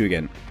can talk to you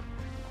again.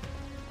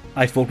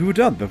 I thought we were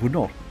done, but we're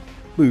not.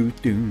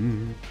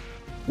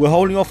 We're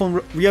holding off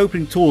on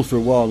reopening tours for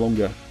a while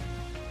longer.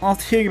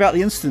 After hearing about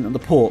the incident at the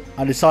port,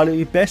 I decided it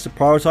would be best to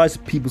prioritise the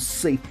people's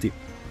safety,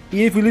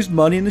 even if we lose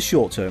money in the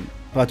short term.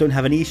 But I don't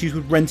have any issues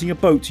with renting a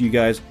boat to you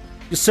guys.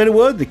 Just say the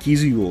word, the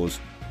keys are yours.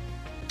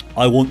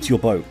 I want your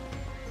boat.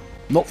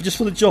 Not just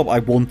for the job, I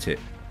want it.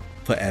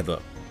 Forever.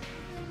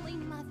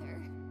 Heavenly Mother.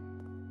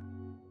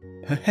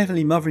 Her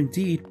Heavenly Mother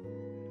indeed.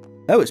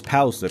 Oh, it's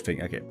pals the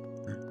thing, okay.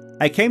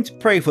 I came to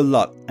pray for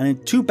luck, and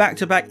then 2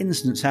 back-to-back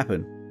incidents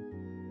happened.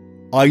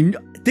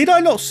 Did I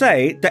not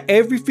say that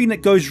everything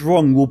that goes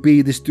wrong will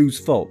be this dude's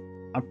fault?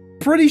 I'm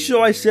pretty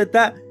sure I said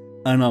that,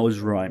 and I was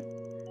right.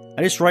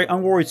 At this rate,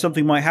 I'm worried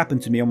something might happen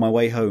to me on my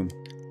way home.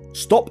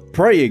 Stop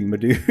praying, my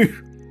dude.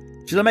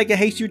 Should I make a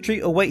hasty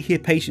retreat or wait here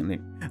patiently?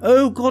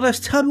 Oh god, that's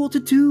tell me what to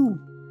do.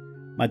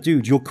 My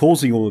dude, you're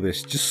causing all of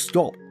this. Just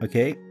stop,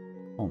 okay?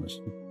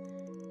 Honestly.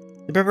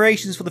 The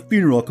preparations for the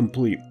funeral are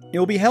complete. It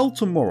will be held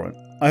tomorrow.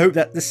 I hope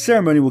that the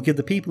ceremony will give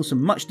the people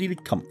some much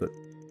needed comfort.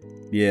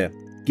 Yeah,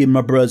 give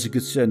my brothers a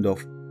good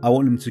send-off. I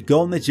want them to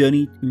go on their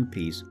journey in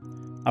peace.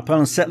 I plan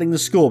on settling the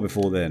score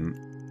before then.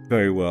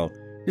 Very well.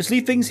 Just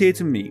leave things here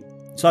to me.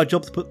 It's our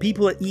job to put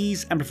people at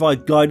ease and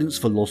provide guidance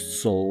for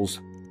lost souls.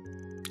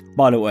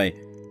 By the way,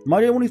 am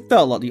I the one who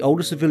felt like the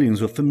older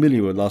civilians were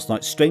familiar with last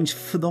night's strange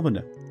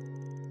phenomena?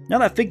 Now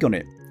that I think on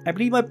it, I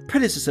believe my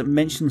predecessor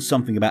mentioned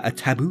something about a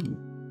taboo.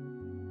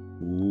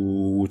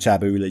 Ooh,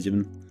 taboo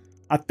legend.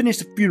 I finished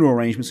the funeral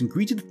arrangements and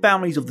greeted the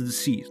families of the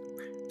deceased.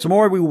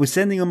 Tomorrow we will be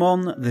sending them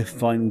on their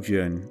final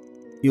journey.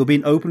 It will be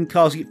an open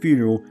casket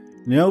funeral,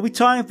 and there will be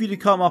time for you to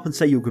come up and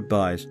say your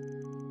goodbyes.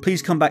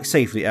 Please come back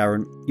safely,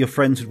 Aaron. Your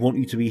friends would want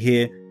you to be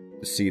here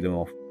to see them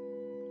off.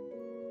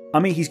 I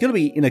mean, he's going to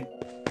be in a...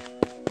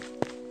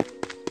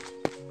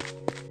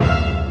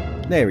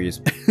 There he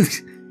is.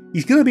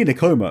 He's going to be in a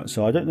coma,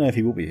 so I don't know if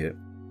he will be here.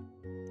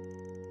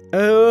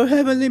 Oh,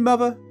 Heavenly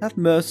Mother, have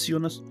mercy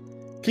on us.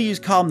 Please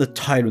calm the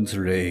tyrant's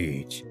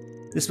rage.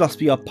 This must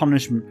be our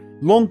punishment.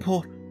 Long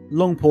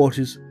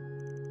porters.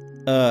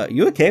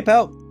 You okay,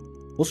 pal?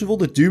 What's with all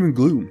the doom and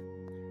gloom?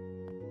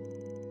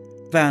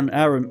 Van,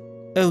 Aaron.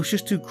 Oh, it's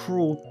just too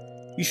cruel.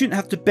 You shouldn't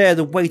have to bear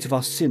the weight of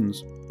our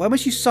sins. Why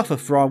must you suffer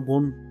for our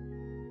one?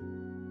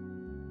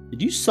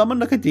 Did you summon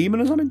like a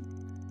demon or something?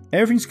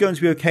 Everything's going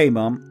to be okay,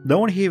 Mum. No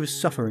one here is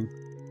suffering.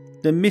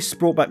 The mists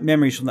brought back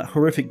memories from that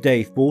horrific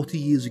day 40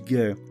 years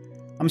ago.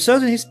 I'm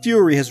certain his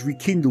fury has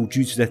rekindled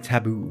due to their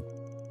taboo.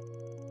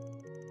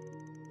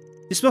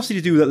 This must be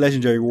to do with that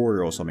legendary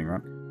warrior or something,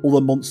 right? Or the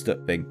monster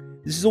thing.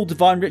 This is all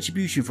divine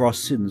retribution for our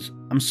sins.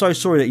 I'm so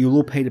sorry that you'll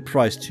all pay the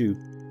price too.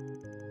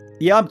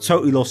 Yeah, I'm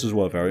totally lost as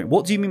well, Variant.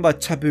 What do you mean by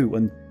taboo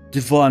and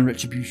divine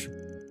retribution?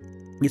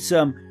 It's,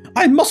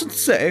 I mustn't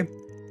say.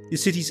 The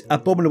city's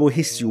abominable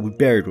history will be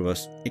buried with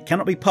us. It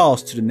cannot be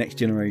passed to the next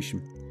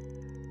generation.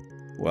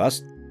 Well,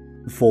 that's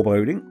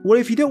foreboding. Well,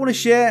 if you don't want to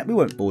share, we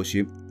won't force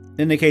you.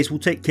 In any case, we'll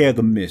take care of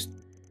the mist.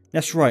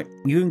 That's right,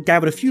 we've even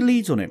gathered a few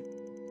leads on it.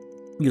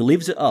 He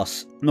lives at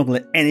us. I'm not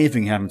going to let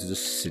anything happen to the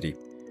city.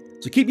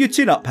 So keep your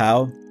chin up,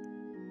 pal.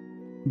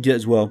 You did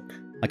as well.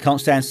 I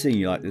can't stand seeing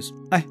you like this.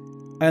 I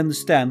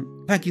understand.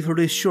 Thank you for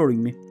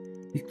reassuring me.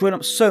 You've grown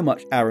up so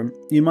much, Aaron.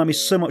 You remind me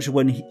so much of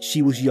when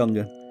she was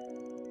younger.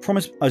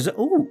 Promise... is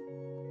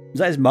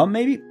that his mum,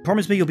 maybe?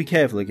 Promise me you'll be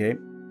careful, okay?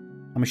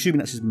 I'm assuming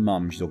that's his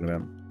mum she's talking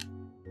about.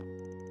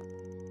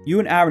 You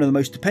and Aaron are the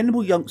most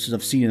dependable youngsters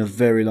I've seen in a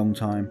very long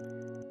time.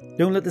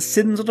 Don't let the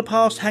sins of the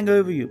past hang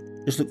over you.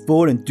 Just look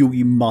forward and do what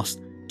you must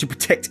to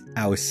protect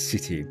our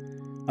city.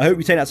 I hope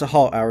you take that to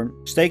heart,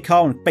 Aaron. Stay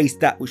calm and face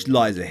that which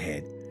lies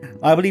ahead.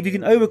 I believe you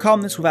can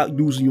overcome this without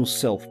losing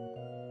yourself.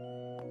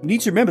 You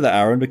need to remember that,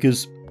 Aaron,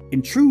 because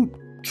in true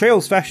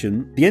Trails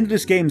fashion, the end of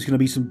this game is going to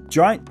be some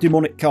giant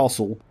demonic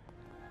castle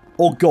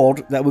or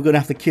god that we're going to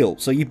have to kill.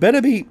 So you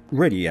better be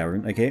ready,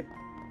 Aaron, okay?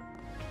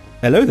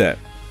 Hello there.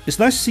 It's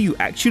nice to see you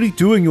actually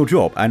doing your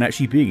job and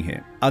actually being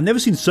here. I've never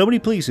seen so many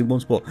police in one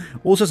spot.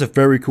 Also, it's a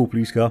very cool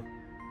police car.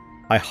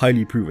 I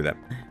highly approve of that.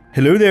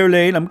 Hello there,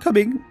 Elaine. I'm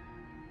coming.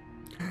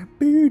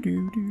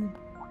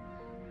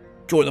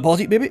 Join the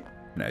party, baby.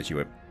 No, she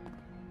won't.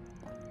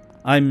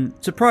 I'm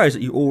surprised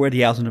that you're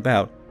already out and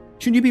about.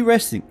 Shouldn't you be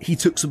resting? He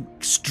took some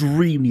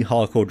extremely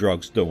hardcore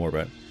drugs. Don't worry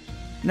about it.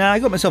 Nah, I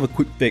got myself a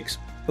quick fix.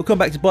 It'll come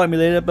back to bite me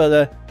later,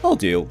 but I'll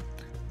deal.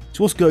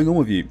 So what's going on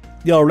with you?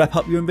 You gotta wrap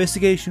up your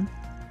investigation?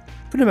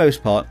 For the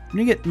most part, you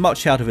didn't get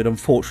much out of it,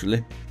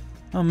 unfortunately.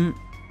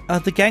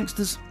 The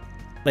gangsters,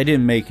 they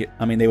didn't make it.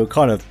 I mean, they were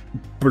kind of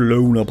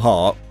blown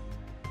apart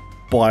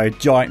by a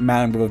giant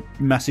man with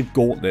a massive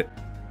gauntlet.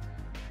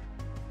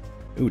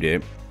 Oh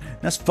dear.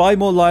 That's 5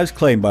 more lives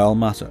claimed by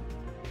Almata.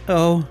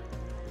 Oh.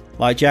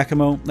 Like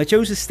Giacomo, they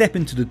chose to step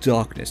into the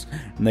darkness,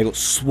 and they got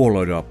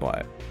swallowed up by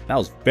it. That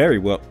was very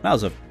well. That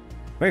was a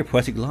very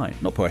poetic line.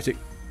 Not poetic.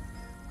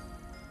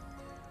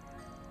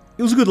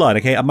 It was a good line,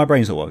 okay? My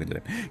brain's not working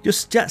today.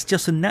 That's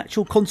just a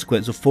natural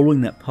consequence of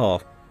following that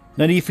path.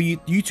 No need for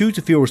you two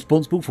to feel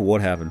responsible for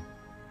what happened.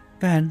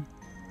 Van.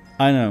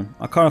 I know.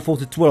 I can't afford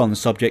to dwell on the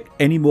subject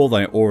any more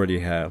than I already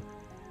have.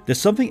 There's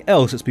something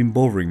else that's been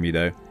bothering me,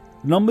 though.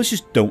 The numbers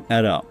just don't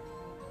add up.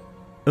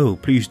 Oh,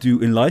 please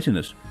do enlighten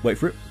us. Wait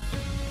for it.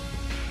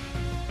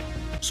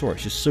 Sorry,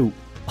 it's just so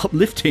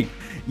uplifting.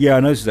 Yeah, I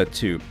noticed that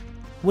too.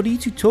 What are you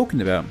two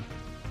talking about?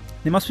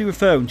 They must be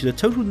referring to the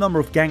total number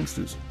of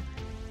gangsters.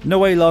 No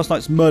way last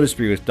night's murder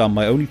spree was done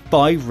by only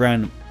 5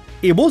 random...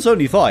 It was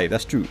only 5,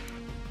 that's true.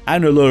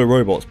 And a load of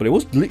robots, but it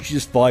was literally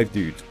just 5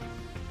 dudes.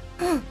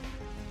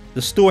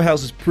 The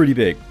storehouse is pretty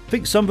big.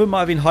 Think some of them might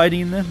have been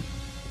hiding in there?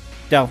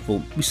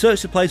 Doubtful. We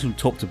searched the place from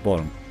top to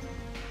bottom.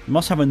 We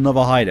must have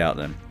another hideout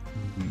then.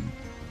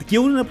 The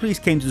guild and the police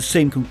came to the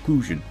same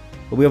conclusion,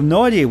 but we have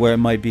no idea where it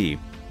might be.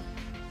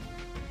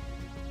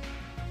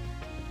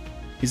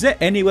 Is there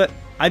anywhere...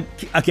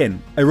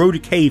 Again,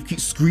 Eroded Cave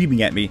keeps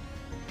screaming at me.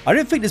 I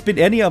don't think there's been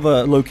any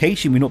other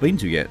location we've not been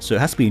to yet, so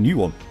it has to be a new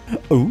one.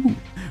 Oh,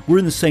 we're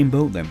in the same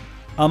boat then.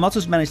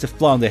 Almata's managed to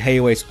fly on the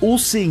Heiwei's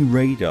all-seeing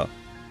radar,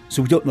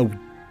 so we don't know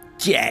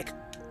jack.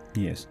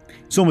 Yes,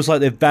 it's almost like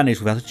they've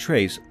vanished without a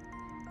trace.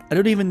 I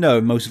don't even know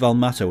if most of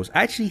Almata was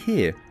actually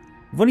here.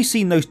 We've only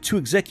seen those 2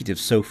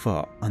 executives so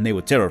far, and they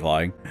were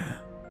terrifying.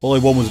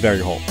 Although one was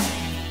very hot.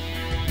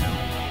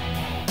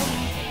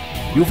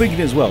 You're thinking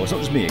it as well, it's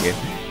not just me again.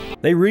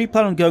 They really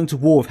plan on going to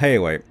war with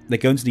Heiwei. They're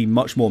going to need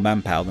much more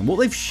manpower than what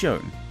they've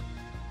shown.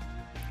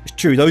 It's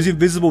true, those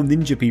invisible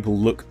ninja people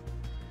look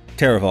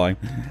terrifying.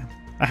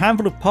 A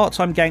handful of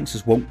part-time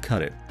gangsters won't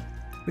cut it.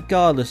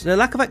 Regardless, their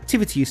lack of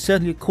activity is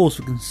certainly a cause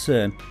for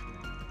concern.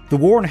 The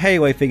war on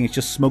Heiwei thing is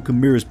just smoke and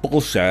mirrors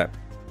bullshit,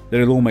 then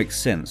it'll all make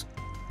sense.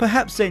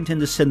 Perhaps they intend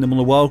to send them on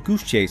the wild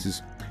goose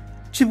chases,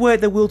 to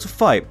wait their will to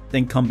fight,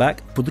 then come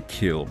back for the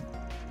kill.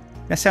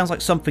 That sounds like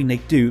something they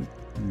do.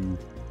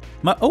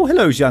 Oh,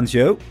 hello,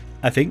 Janjo.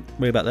 I think,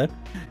 way about there.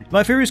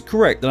 My theory is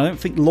correct, and I don't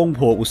think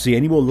Longport will see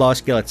any more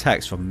large-scale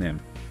attacks from them.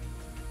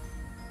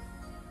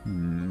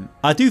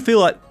 I do feel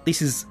like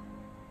this is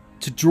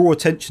to draw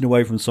attention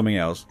away from something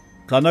else.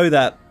 I know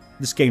that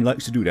this game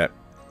likes to do that.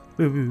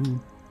 Even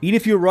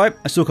if you're right,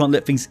 I still can't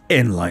let things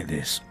end like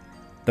this.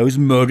 Those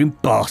murdering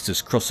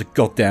bastards cross the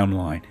goddamn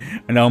line,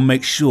 and I'll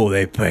make sure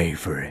they pay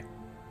for it.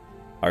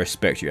 I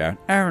respect you,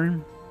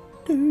 Aaron.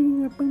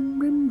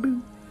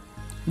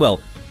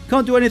 Well,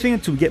 can't do anything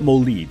until we get more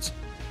leads.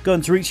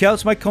 Going to reach out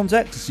to my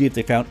contacts to see if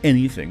they found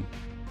anything.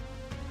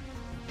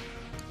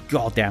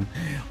 God damn.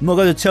 I'm not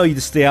going to tell you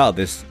to stay out of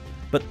this,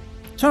 but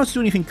try not to do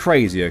anything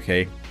crazy,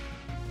 okay?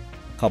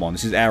 Come on,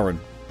 this is Aaron.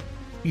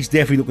 He's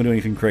definitely not going to do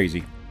anything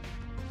crazy.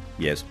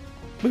 Yes.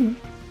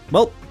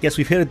 Well, guess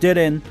we've hit a dead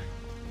end.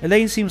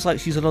 Elaine seems like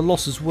she's at a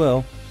loss as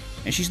well,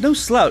 and she's no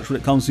slouch when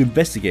it comes to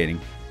investigating.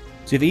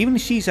 So if even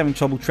she's having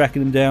trouble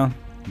tracking them down,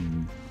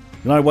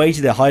 then I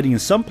wager they're hiding in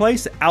some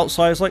place that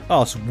outsiders like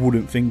us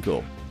wouldn't think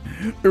of.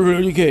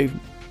 Eroded Cave.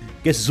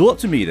 Guess it's all up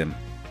to me then.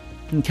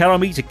 And count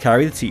on me to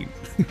carry the team.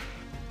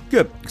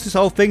 Good, because this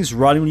whole thing's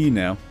riding on you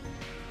now.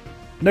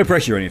 No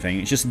pressure or anything,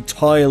 it's just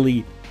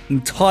entirely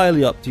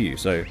up to you.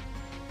 So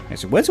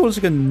where's the one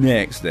to go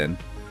next then?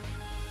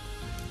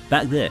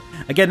 Back there.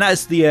 Again,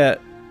 that's the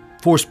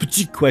Force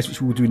Petit quest,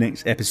 which we will do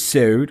next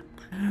episode.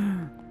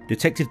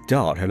 Detective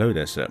Dart, hello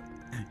there, sir.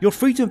 You're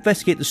free to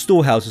investigate the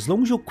storehouse as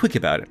long as you're quick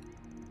about it.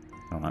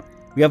 Alright.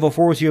 We have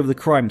authority over the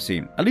crime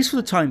scene, at least for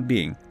the time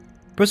being.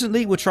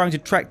 Presently, we're trying to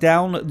track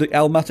down the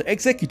Almata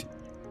executive.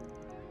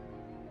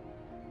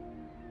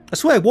 I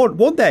swear,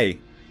 one day,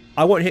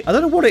 I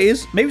don't know what it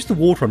is. Maybe it's the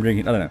water I'm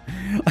drinking. I don't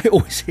know. I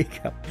always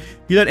hiccup. If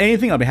you learn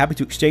anything, I'll be happy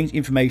to exchange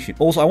information.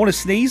 Also, I want to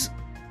sneeze,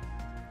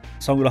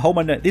 so I'm going to hold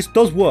my nose. This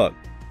does work.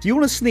 Do you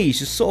want to sneeze?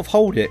 Just sort of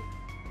hold it.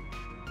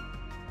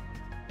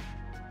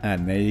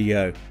 And there you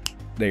go.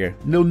 There you go.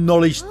 Little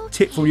knowledge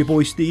tip from your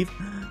boy Steve.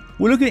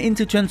 We're looking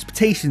into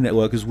transportation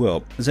network as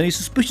well. There's any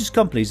suspicious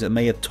companies that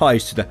may have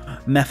ties to the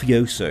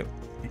mafioso.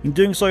 In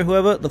doing so,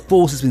 however, the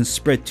force has been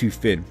spread too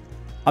thin.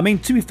 I mean,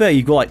 to be fair,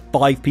 you've got like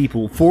 5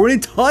 people for an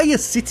entire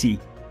city.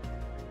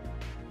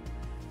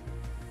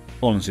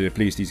 Honestly,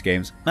 please, these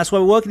games. That's why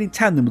we're working in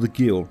tandem with the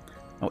guild.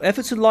 Our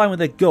efforts align with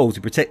their goal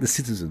to protect the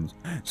citizens,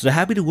 so they're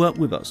happy to work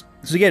with us.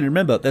 So again,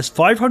 remember, there's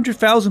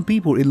 500,000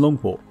 people in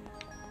Longport.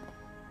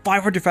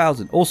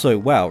 500,000. Also,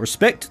 wow,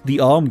 respect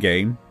the ARM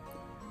game.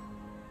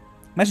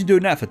 Imagine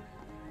doing that for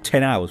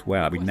 10 hours.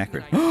 Wow, I'd be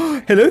knackered.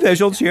 Hello there,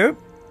 Jean-Thierry.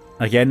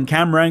 Again,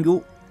 camera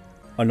angle.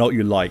 I know what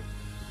you like.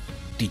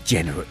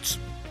 Degenerates.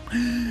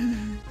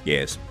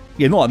 Yes.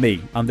 Yeah, not like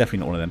me. I'm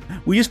definitely not one of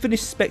them. We just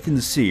finished inspecting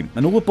the scene,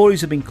 and all the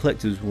bodies have been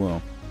collected as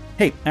well.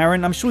 Hey,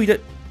 Aaron, I'm sure you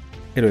don't...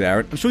 Hello,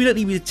 Aaron. I'm sure you don't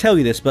need me to tell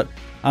you this, but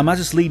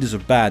Almata's leaders are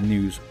bad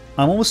news.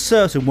 I'm almost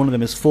certain one of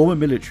them is former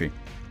military.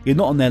 You're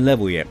not on their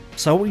level yet,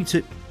 so I want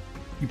you to...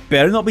 You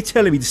better not be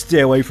telling me to stay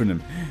away from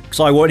them,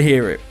 because I won't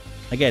hear it.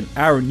 Again,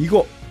 Aaron, you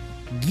got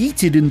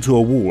yeeted into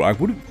a wall. I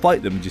wouldn't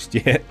fight them just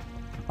yet.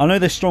 I know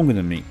they're stronger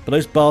than me, but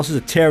those bastards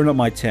are tearing up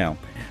my town,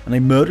 and they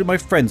murdered my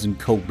friends in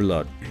cold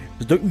blood.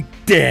 So don't you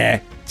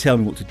dare tell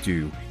me what to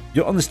do.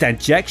 You don't understand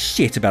jack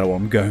shit about what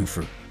I'm going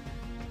through.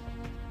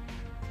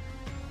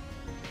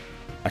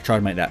 I tried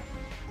to make that...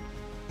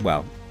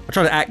 Well, I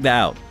tried to act that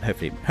out.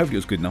 Hopefully it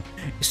was good enough.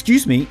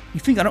 Excuse me, you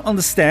think I don't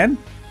understand?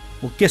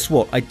 Well, guess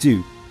what? I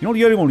do. You're not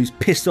the only one who's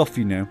pissed off,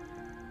 you know.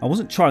 I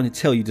wasn't trying to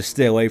tell you to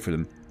stay away from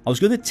them. I was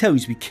going to tell you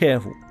to be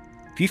careful.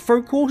 If If you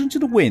throw caution to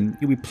the wind,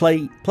 you'll be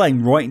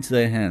playing right into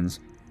their hands.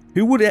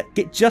 Who would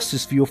get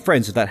justice for your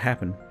friends if that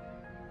happened?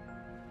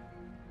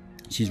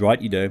 She's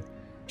right, you do.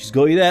 She's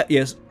got you there,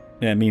 yes.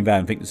 Yeah, me and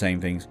Van think the same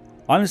things.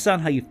 I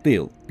understand how you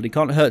feel, but it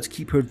can't hurt to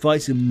keep her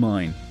advice in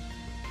mind.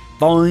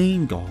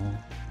 Fine, God.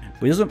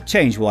 But it doesn't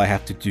change what I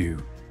have to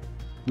do.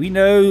 We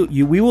know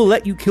you. We will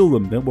let you kill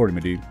them. Don't worry, my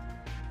dude.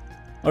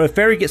 Alright,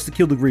 Fairy gets to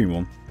kill the green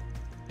one.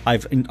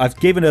 I've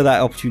given her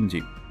that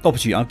opportunity.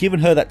 I've given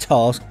her that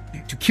task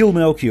to kill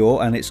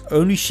Melchior, and it's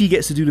only she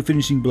gets to do the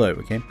finishing blow,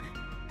 okay?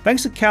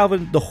 Thanks to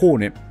Calvin, the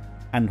Hornet,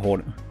 and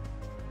Hornet.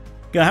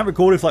 I haven't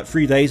recorded for like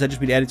 3 days, I've just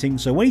been editing,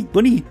 so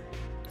when he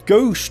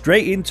goes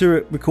straight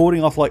into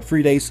recording after like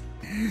 3 days,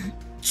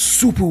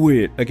 super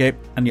weird, okay?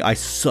 And yeah, I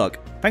suck.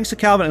 Thanks to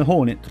Calvin and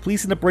Hornet, the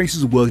police and the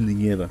braces are working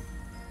together.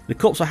 The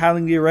cops are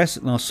handling the arrest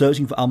and are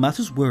searching for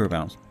Almata's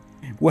whereabouts.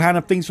 We're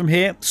handling things from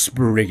here.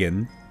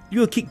 Spriggan,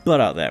 you're a kick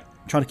butt out there,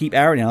 trying to keep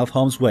Aaron out of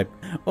harm's way.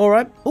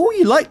 Alright, oh,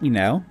 you like me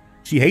now?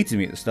 She hated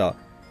me at the start.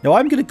 Now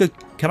I'm gonna go.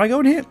 Can I go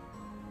in here?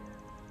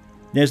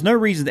 There's no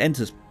reason to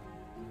enter.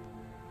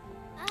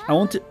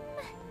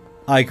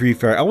 I agree,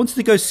 Ferret. I wanted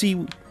to go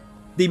see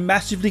the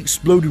massively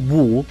exploded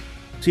wall,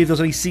 see if there's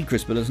any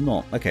secrets, but there's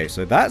not. Okay,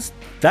 so that's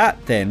that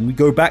then. We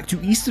go back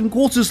to Eastern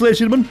Quarters, ladies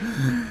and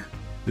gentlemen.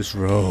 This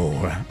roll.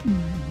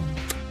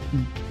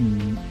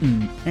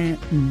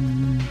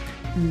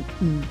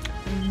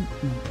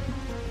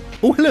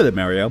 Oh, hello there,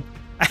 Mario.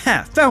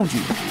 Aha, found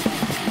you.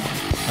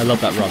 I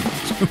love that run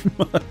so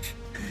much.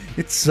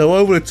 It's so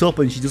over the top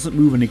and she doesn't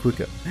move any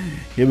quicker.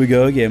 Here we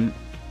go again.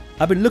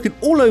 I've been looking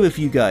all over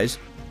for you guys.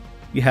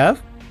 You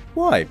have?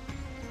 Why?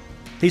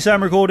 Please say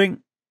I'm recording?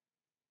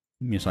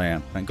 Yes, I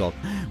am. Thank God.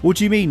 What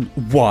do you mean,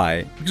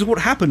 why? Because of what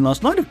happened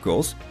last night, of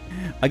course.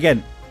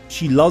 Again,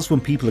 she loves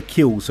when people are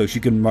killed so she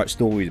can write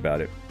stories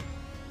about it.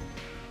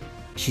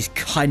 She's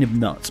kind of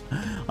nuts.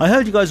 I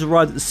heard you guys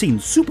arrived at the scene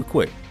super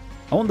quick.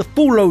 I want the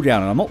full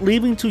lowdown and I'm not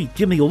leaving until you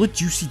give me all the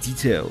juicy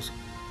details.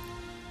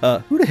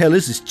 Who the hell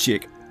is this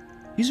chick?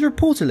 She's a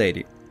reporter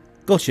lady.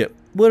 Gotcha.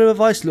 Word of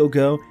advice, little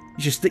girl.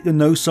 You should stick your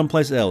nose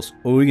someplace else,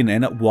 or you're going to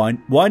end up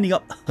winding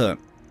up her.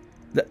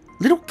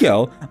 Little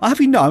girl, I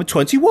have you know I'm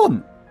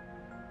 21.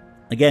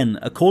 Again,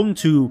 according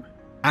to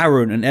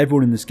Aaron and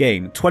everyone in this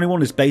game,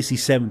 21 is basically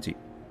 70.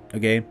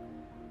 Okay?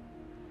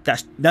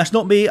 That's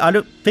not me. I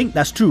don't think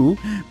that's true.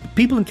 But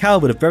people in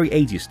Calvard are very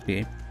ageist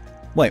here.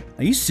 Wait,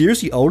 are you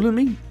seriously older than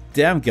me?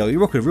 Damn, girl,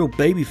 you're rocking a real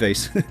baby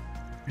face.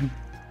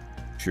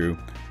 True.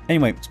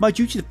 Anyway, it's my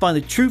duty to find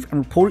the truth and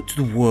report it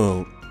to the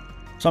world.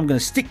 So I'm going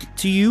to stick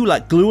to you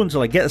like glue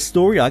until I get a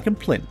story I can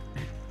print.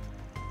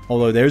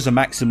 Although there is a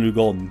Maxim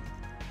Lugon.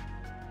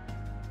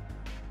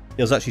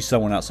 There's actually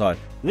someone outside.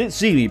 They didn't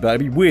see me, but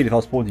it'd be weird if I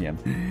was pointing at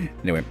him.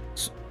 Anyway,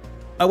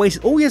 I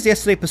wasted all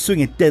yesterday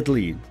pursuing a dead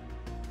lead.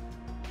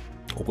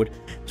 Awkward.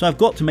 So I've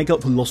got to make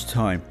up for lost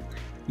time.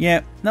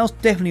 Yeah, that was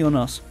definitely on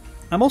us.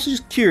 I'm also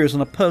just curious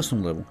on a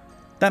personal level.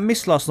 That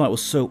mist last night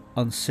was so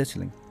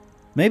unsettling.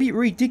 Maybe it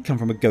really did come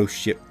from a ghost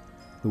ship.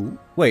 Ooh,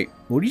 wait,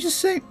 what did you just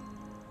say?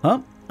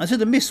 Huh? I said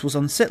the mist was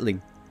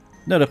unsettling.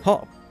 No, the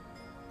part.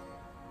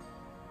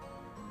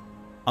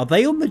 Are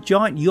they on the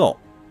giant yacht?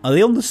 Are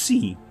they on the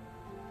sea?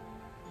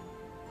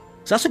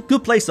 So that's a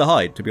good place to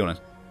hide, to be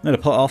honest. No, the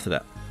part after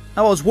that.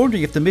 Now I was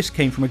wondering if the mist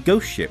came from a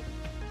ghost ship.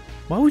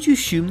 Why would you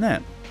assume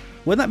that?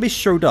 When that mist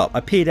showed up,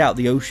 I peered out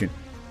the ocean,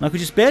 and I could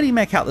just barely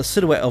make out the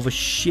silhouette of a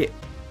ship.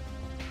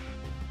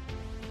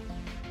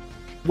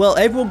 Well,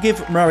 everyone give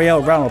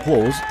Marielle a round of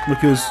applause,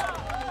 because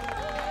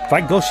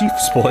thank God she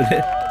spotted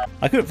it.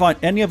 I couldn't find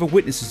any other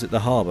witnesses at the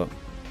harbour.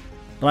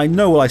 But I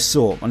know what I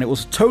saw, and it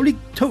was totally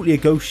a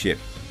ghost ship.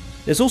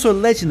 There's also a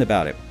legend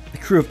about it. The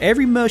crew of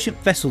every merchant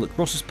vessel that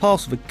crosses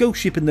paths with a ghost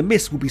ship in the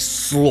mist will be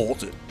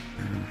slaughtered.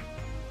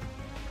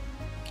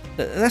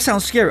 That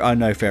sounds scary. I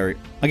know, Fairy.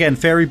 Again,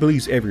 Fairy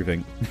believes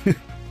everything.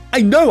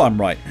 I know I'm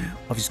right.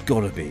 I've just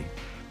gotta be.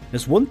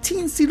 There's one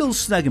teensy little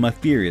snag in my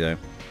theory, though.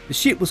 The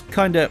ship was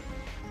kinda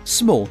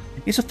small.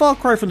 It's a far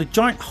cry from the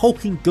giant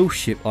hulking ghost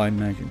ship, I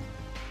imagine.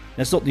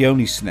 That's not the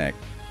only snag.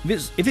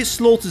 If it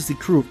slaughters the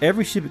crew of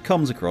every ship it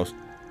comes across,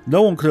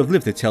 no one could have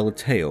lived to tell the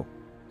tale.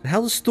 So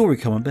how does the story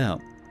come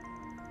about?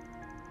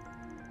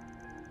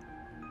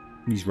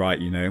 He's right,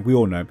 you know. We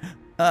all know.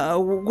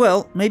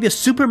 Well, maybe a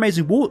super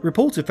amazing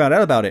reporter found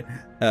out about it.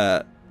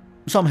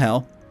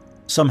 Somehow.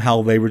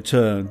 Somehow they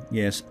return.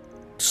 Yes.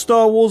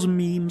 Star Wars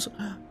memes.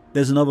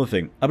 There's another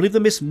thing. I believe the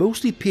mist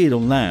mostly appeared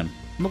on land,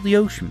 not the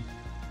ocean.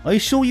 Are you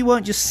sure you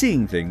weren't just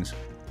seeing things?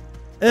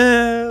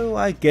 Oh,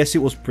 I guess it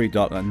was pretty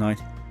dark that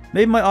night.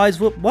 Maybe my eyes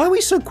were... Why are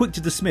we so quick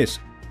to dismiss?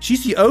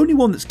 She's the only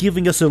one that's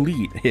giving us a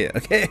lead here,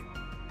 okay?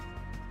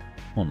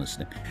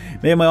 Honestly.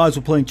 Maybe my eyes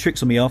were playing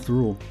tricks on me after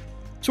all.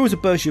 Sorry to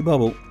burst your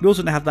bubble. We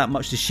also didn't have that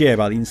much to share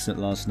about the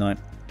incident last night.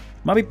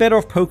 Might be better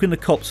off poking the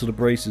cops or the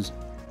braces.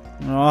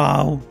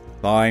 Oh,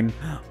 fine.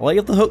 I'll let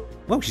you off the hook.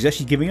 Well, she's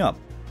actually giving up.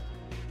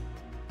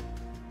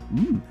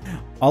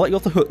 I'll let you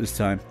off the hook this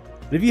time.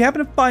 But if you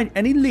happen to find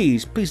any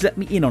leads, please let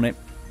me in on it.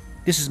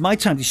 This is my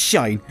time to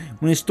shine.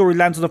 When this story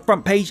lands on the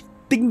front page,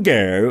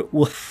 bingo!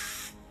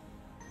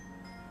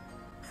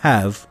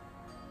 have.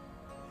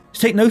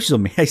 Just take notice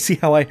on me. I see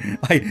how I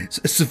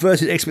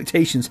subverted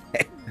expectations.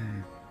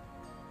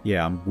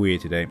 Yeah, I'm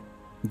weird today.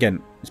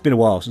 Again, it's been a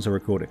while since I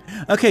recorded.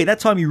 Okay, that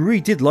time you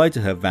really did lie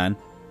to her, Van.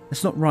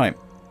 That's not right.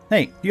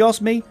 Hey, you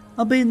ask me?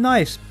 I'm being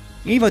nice.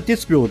 Even if I did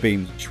spill the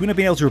beans, she wouldn't have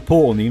been able to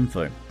report on the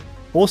info.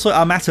 Also,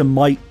 Almata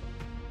might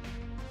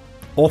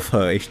off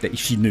her if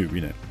she knew,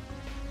 you know.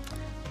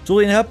 It's all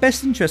in her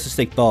best interest to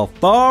stay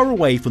far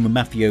away from the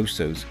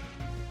mafiosos.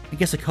 I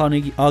guess I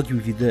can't argue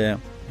with you there.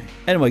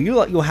 Anyway, you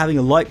look like you're having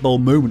a light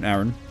bulb moment,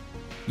 Aaron.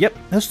 Yep,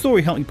 her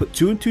story helped me put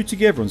 2 and 2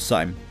 together on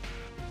something.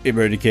 In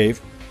Murder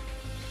Cave.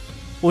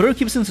 Well, don't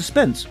keep us in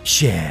suspense.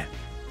 Share.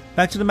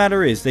 Fact of the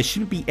matter is, there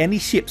shouldn't be any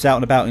ships out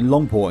and about in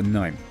Longport at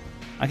night.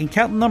 I can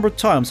count the number of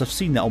times I've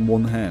seen that on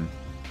one hand.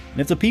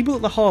 And if the people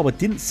at the harbour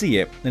didn't see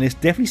it, then it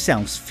definitely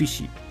sounds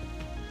fishy.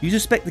 You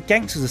suspect the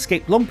gangsters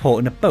escaped Longport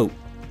in a boat.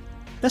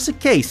 If that's the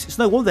case, it's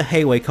no wonder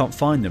Hayway can't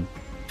find them.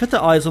 They've had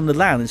their eyes on the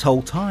land this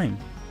whole time.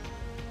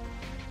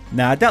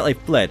 Nah, I doubt they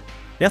fled.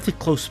 They have to be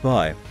close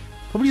by.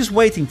 Probably just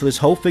waiting for this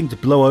whole thing to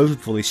blow over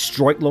before they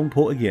strike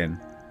Longport again.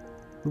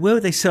 But where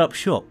would they set up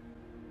shop?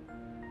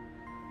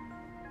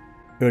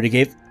 You ready to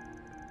give?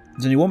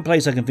 There's only one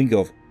place I can think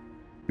of.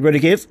 You ready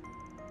to give?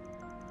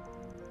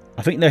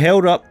 I think they're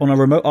held up on a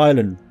remote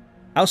island.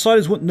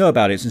 Outsiders wouldn't know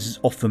about it since it's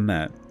off the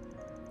map.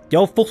 The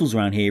old fossils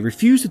around here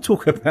refuse to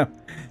talk about...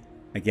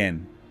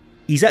 Again,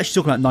 he's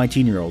actually talking about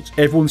 19-year-olds.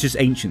 Everyone's just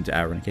ancient to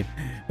Aaron, okay?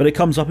 But it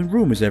comes up in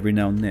rumours every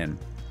now and then.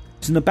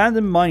 It's an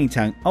abandoned mining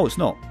town. Oh, it's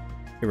not.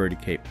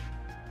 Eroded Cape.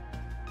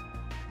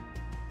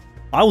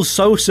 I was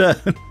so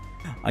certain.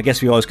 I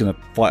guess we are just going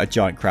to fight a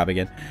giant crab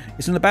again.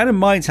 It's an abandoned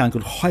mining town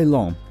called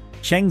Hailong,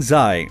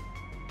 Chengzai.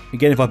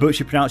 Again, if I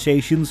butcher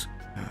pronunciations,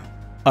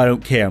 I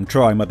don't care. I'm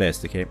trying my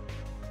best, okay?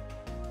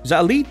 Is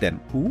that a lead then?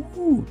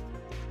 Ooh.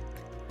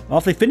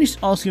 After they finished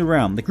asking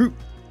around, the group...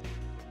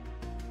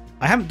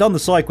 I haven't done the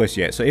side quest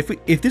yet, so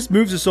if this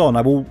moves us on,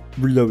 I will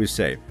reload his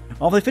save.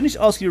 After they finished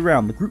asking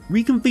around, the group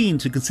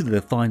reconvened to consider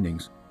their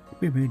findings.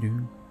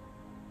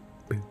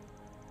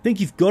 Think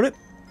you've got it?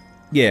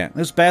 Yeah,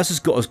 those bastards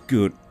got us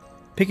good.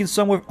 Picking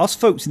somewhere us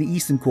folks in the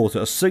eastern quarter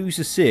are so used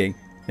to seeing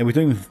that we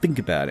don't even think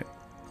about it.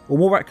 Or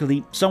more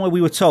accurately, somewhere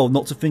we were told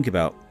not to think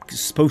about, because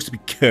it's supposed to be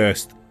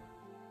cursed.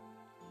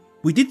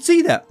 We did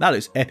see that. That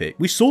is epic.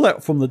 We saw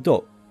that from the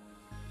dock.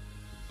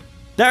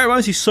 That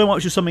reminds me so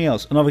much of something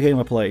else, another game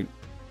I played.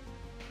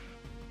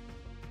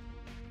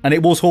 And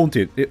it was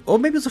haunted. Or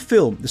maybe it's a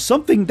film. There's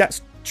something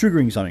that's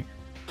triggering something.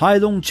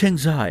 Hailong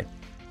Chengzai.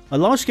 A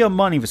large-scale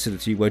mining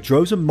facility where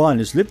droves of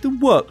miners lived and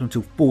worked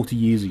until 40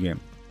 years ago.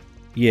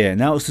 Yeah,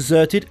 now it's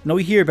deserted, and all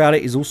we hear about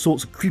it is all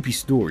sorts of creepy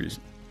stories.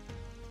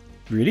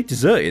 Really?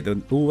 Deserted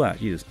and all that?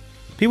 Jesus.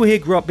 People here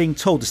grew up being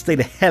told to stay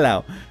the hell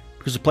out,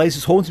 because the place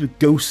is haunted with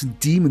ghosts and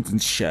demons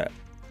and shit.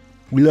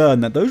 We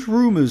learned that those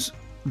rumours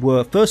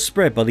were first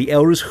spread by the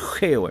elders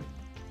Hayway.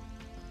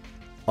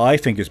 I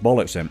think it's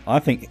bollocks then.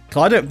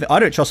 I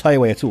don't trust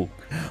Hayway at all.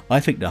 I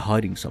think they're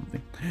hiding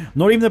something.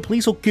 Not even the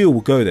police or guild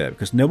will go there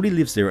because nobody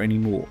lives there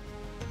anymore.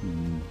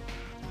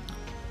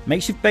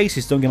 Makeshift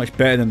bases don't get much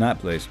better than that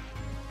place.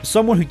 For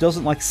someone who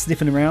doesn't like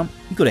sniffing around,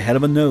 you got a hell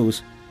of a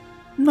nose.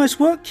 Nice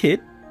work,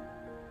 kid.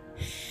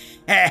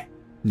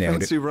 Nailed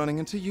Fancy it. running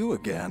into you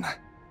again.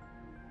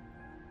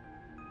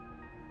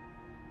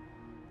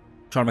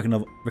 Trying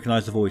to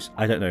recognize the voice.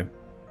 I don't know.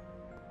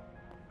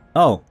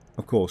 Oh,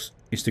 of course.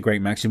 It's the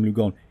great Maxim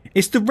Lugon.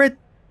 It's the red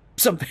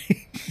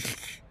something.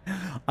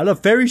 I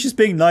love Fairy's just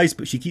being nice,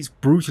 but she keeps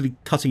brutally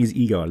cutting his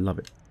ego. I love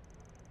it.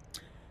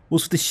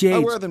 What's with the shades? I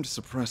wear them to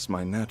suppress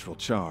my natural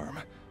charm.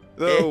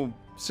 Though,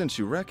 since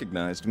you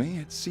recognized me,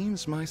 it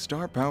seems my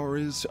star power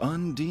is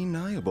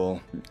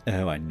undeniable.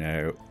 Oh, I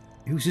know.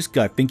 Who's this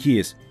guy think he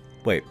is?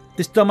 Wait,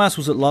 this dumbass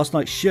was at last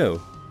night's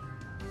show.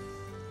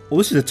 Well,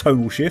 this is a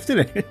tonal shift,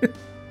 isn't it?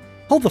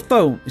 Hold the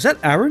phone. Is that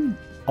Aaron?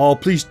 Oh,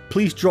 please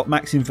drop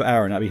Max in for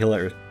Aaron. That'd be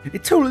hilarious.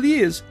 It totally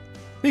is.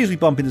 We usually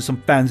bump into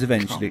some fans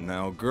eventually. Come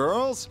now,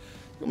 girls.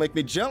 You'll make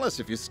me jealous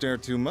if you stare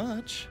too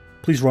much.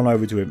 Please run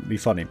over to him. It'd be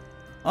funny.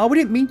 Oh, we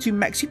didn't mean to,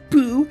 Maxie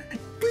Poo.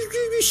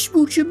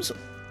 Smoochums.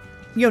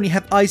 We only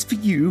have eyes for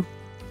you.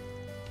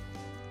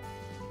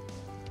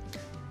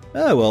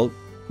 Oh, well.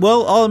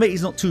 Well, I'll admit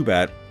he's not too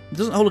bad. It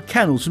doesn't hold a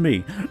candle to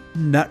me.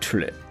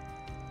 Naturally.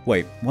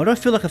 Wait, why do I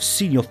feel like I've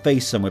seen your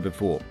face somewhere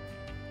before?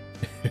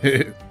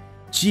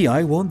 Gee,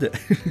 I wonder.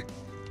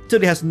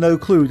 Totally has no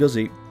clue, does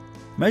he?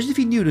 Imagine if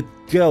he knew the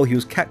girl he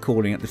was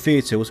catcalling at the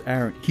theatre was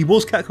Aaron. He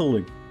was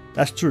catcalling.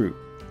 That's true.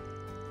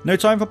 No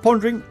time for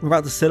pondering. We're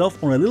about to set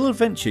off on a little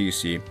adventure, you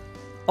see.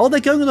 Oh, they're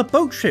going on a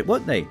boat trip,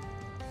 weren't they?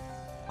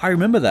 I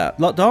remember that.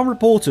 That darn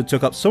reporter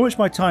took up so much of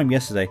my time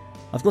yesterday.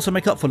 I've got to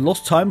make up for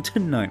lost time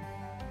tonight.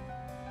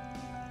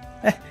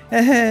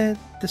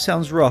 This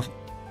sounds rough.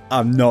 I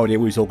have no idea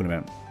what he's talking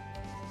about.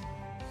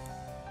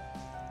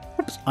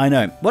 Oops, I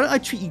know. Why don't I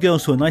treat you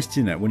girls to a nice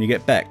dinner when you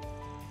get back?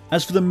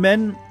 As for the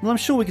men, well, I'm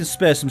sure we can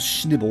spare some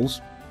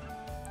schnibbles.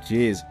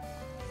 Cheers.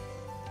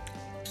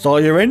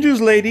 Start your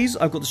engines, ladies.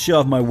 I've got to show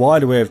off my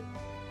wide array of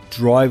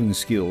driving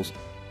skills.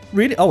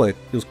 Really? Oh, it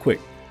was quick.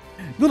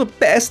 You're the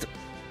best.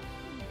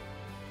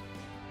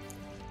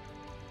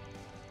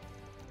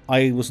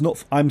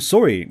 I'm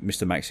sorry,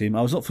 Mr. Maxim.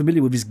 I was not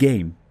familiar with his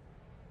game.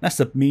 That's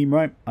the meme,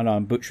 right? I know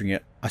I'm butchering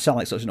it. I sound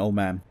like such an old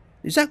man.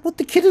 Is that what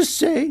the kidders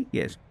say?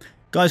 Yes.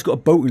 Guy's got a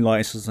boating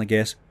license, I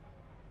guess.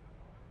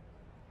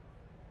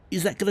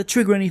 Is that going to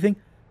trigger anything?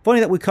 Funny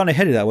that we're kind of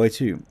headed that way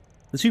too.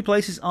 The two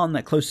places aren't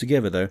that close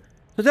together though.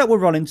 So that we'll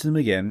run into them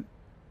again.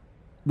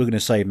 We're going to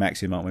save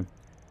Maxim, aren't we?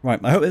 Right,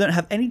 I hope they don't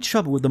have any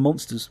trouble with the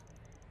monsters.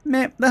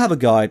 Meh, they'll have a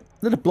guide.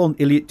 Let a blonde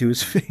idiot do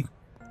his thing.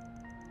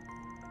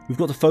 We've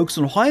got to focus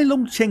on Hai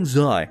Long Cheng's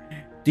eye.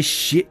 This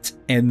shit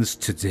ends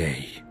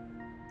today.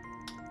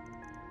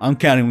 I'm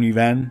counting on you,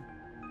 Van.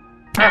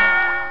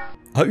 I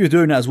hope you're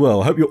doing that as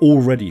well. I hope you're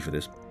all ready for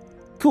this.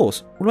 Of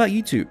course, what about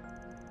you two?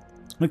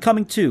 We're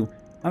coming too.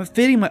 I'm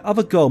feeling my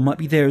other girl might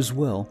be there as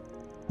well.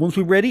 Once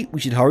we're ready, we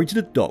should hurry to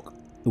the dock.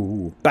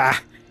 Ooh, bah!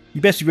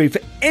 You best be ready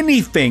for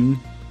anything!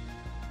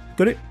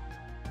 Got it?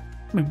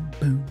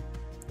 Boom.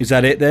 Is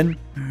that it then?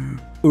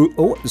 Ooh,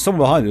 oh, there's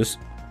someone behind us.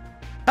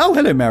 Oh,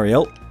 hello,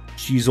 Marielle.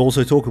 She's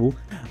also talkable.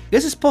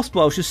 Guess it's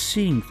possible I was just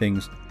seeing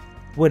things.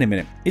 Wait a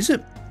minute. Is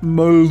it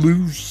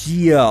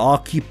Molusia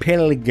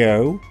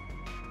Archipelago?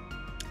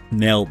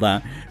 Nailed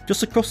that.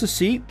 Just across the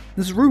sea,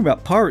 there's a rumor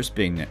about pirates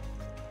being there.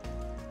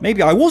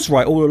 Maybe I was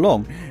right all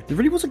along. There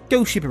really was a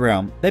ghost ship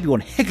around. That'd be one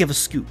heck of a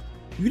scoop.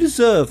 You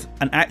deserve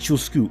an actual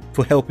scoop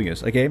for helping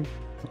us, okay?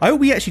 I hope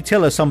we actually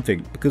tell her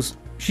something, because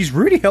she's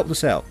really helped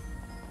us out.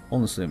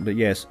 Honestly, but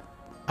yes.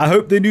 I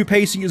hope the new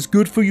pacing is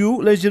good for you,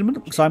 ladies and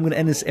gentlemen, because I'm going to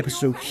end this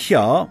episode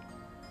here.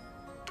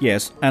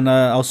 Yes, and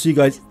I'll see you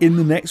guys in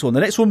the next one. The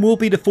next one will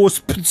be the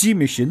foreseeable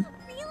mission,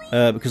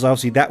 because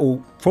obviously that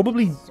will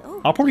probably...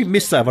 I'll probably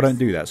miss that if I don't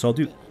do that, so I'll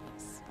do...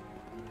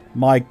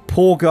 My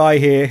poor guy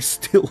here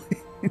still...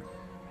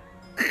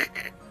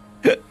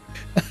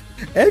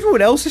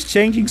 Everyone else is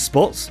changing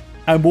spots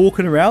and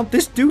walking around.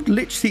 This dude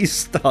literally is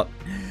stuck.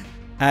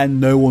 And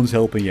no one's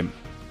helping him.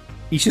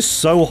 He's just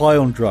so high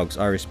on drugs.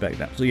 I respect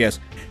that. So yes,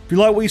 if you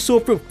like what you saw,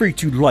 feel free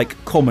to like,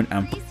 comment,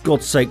 and for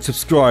God's sake,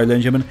 subscribe,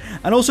 ladies and gentlemen.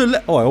 And also,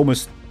 oh, I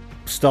almost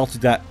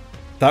started that.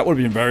 That would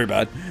have been very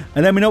bad.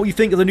 And let me know what you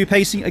think of the new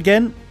pacing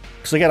again.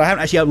 Because again, I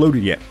haven't actually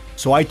uploaded yet.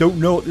 So I don't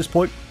know at this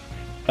point.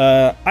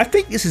 I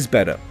think this is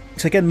better.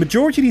 Because again,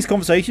 majority of these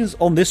conversations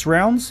on this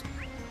rounds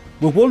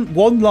were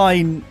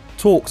one-line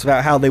talks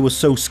about how they were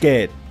so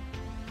scared.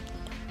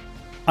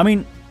 I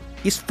mean,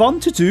 it's fun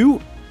to do,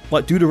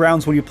 like do the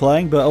rounds while you're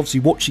playing, but obviously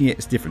watching it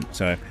is different.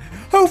 So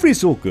hopefully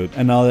it's all good.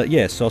 And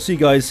yes, so I'll see you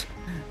guys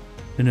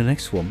in the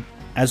next one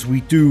as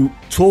we do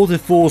Tour de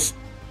Force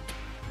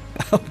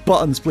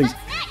buttons, please.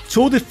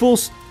 Tour de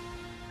Force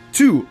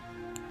 2.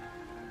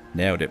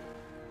 Nailed it.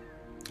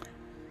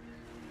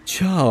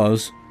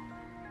 Charles.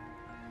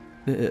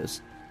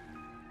 Yes.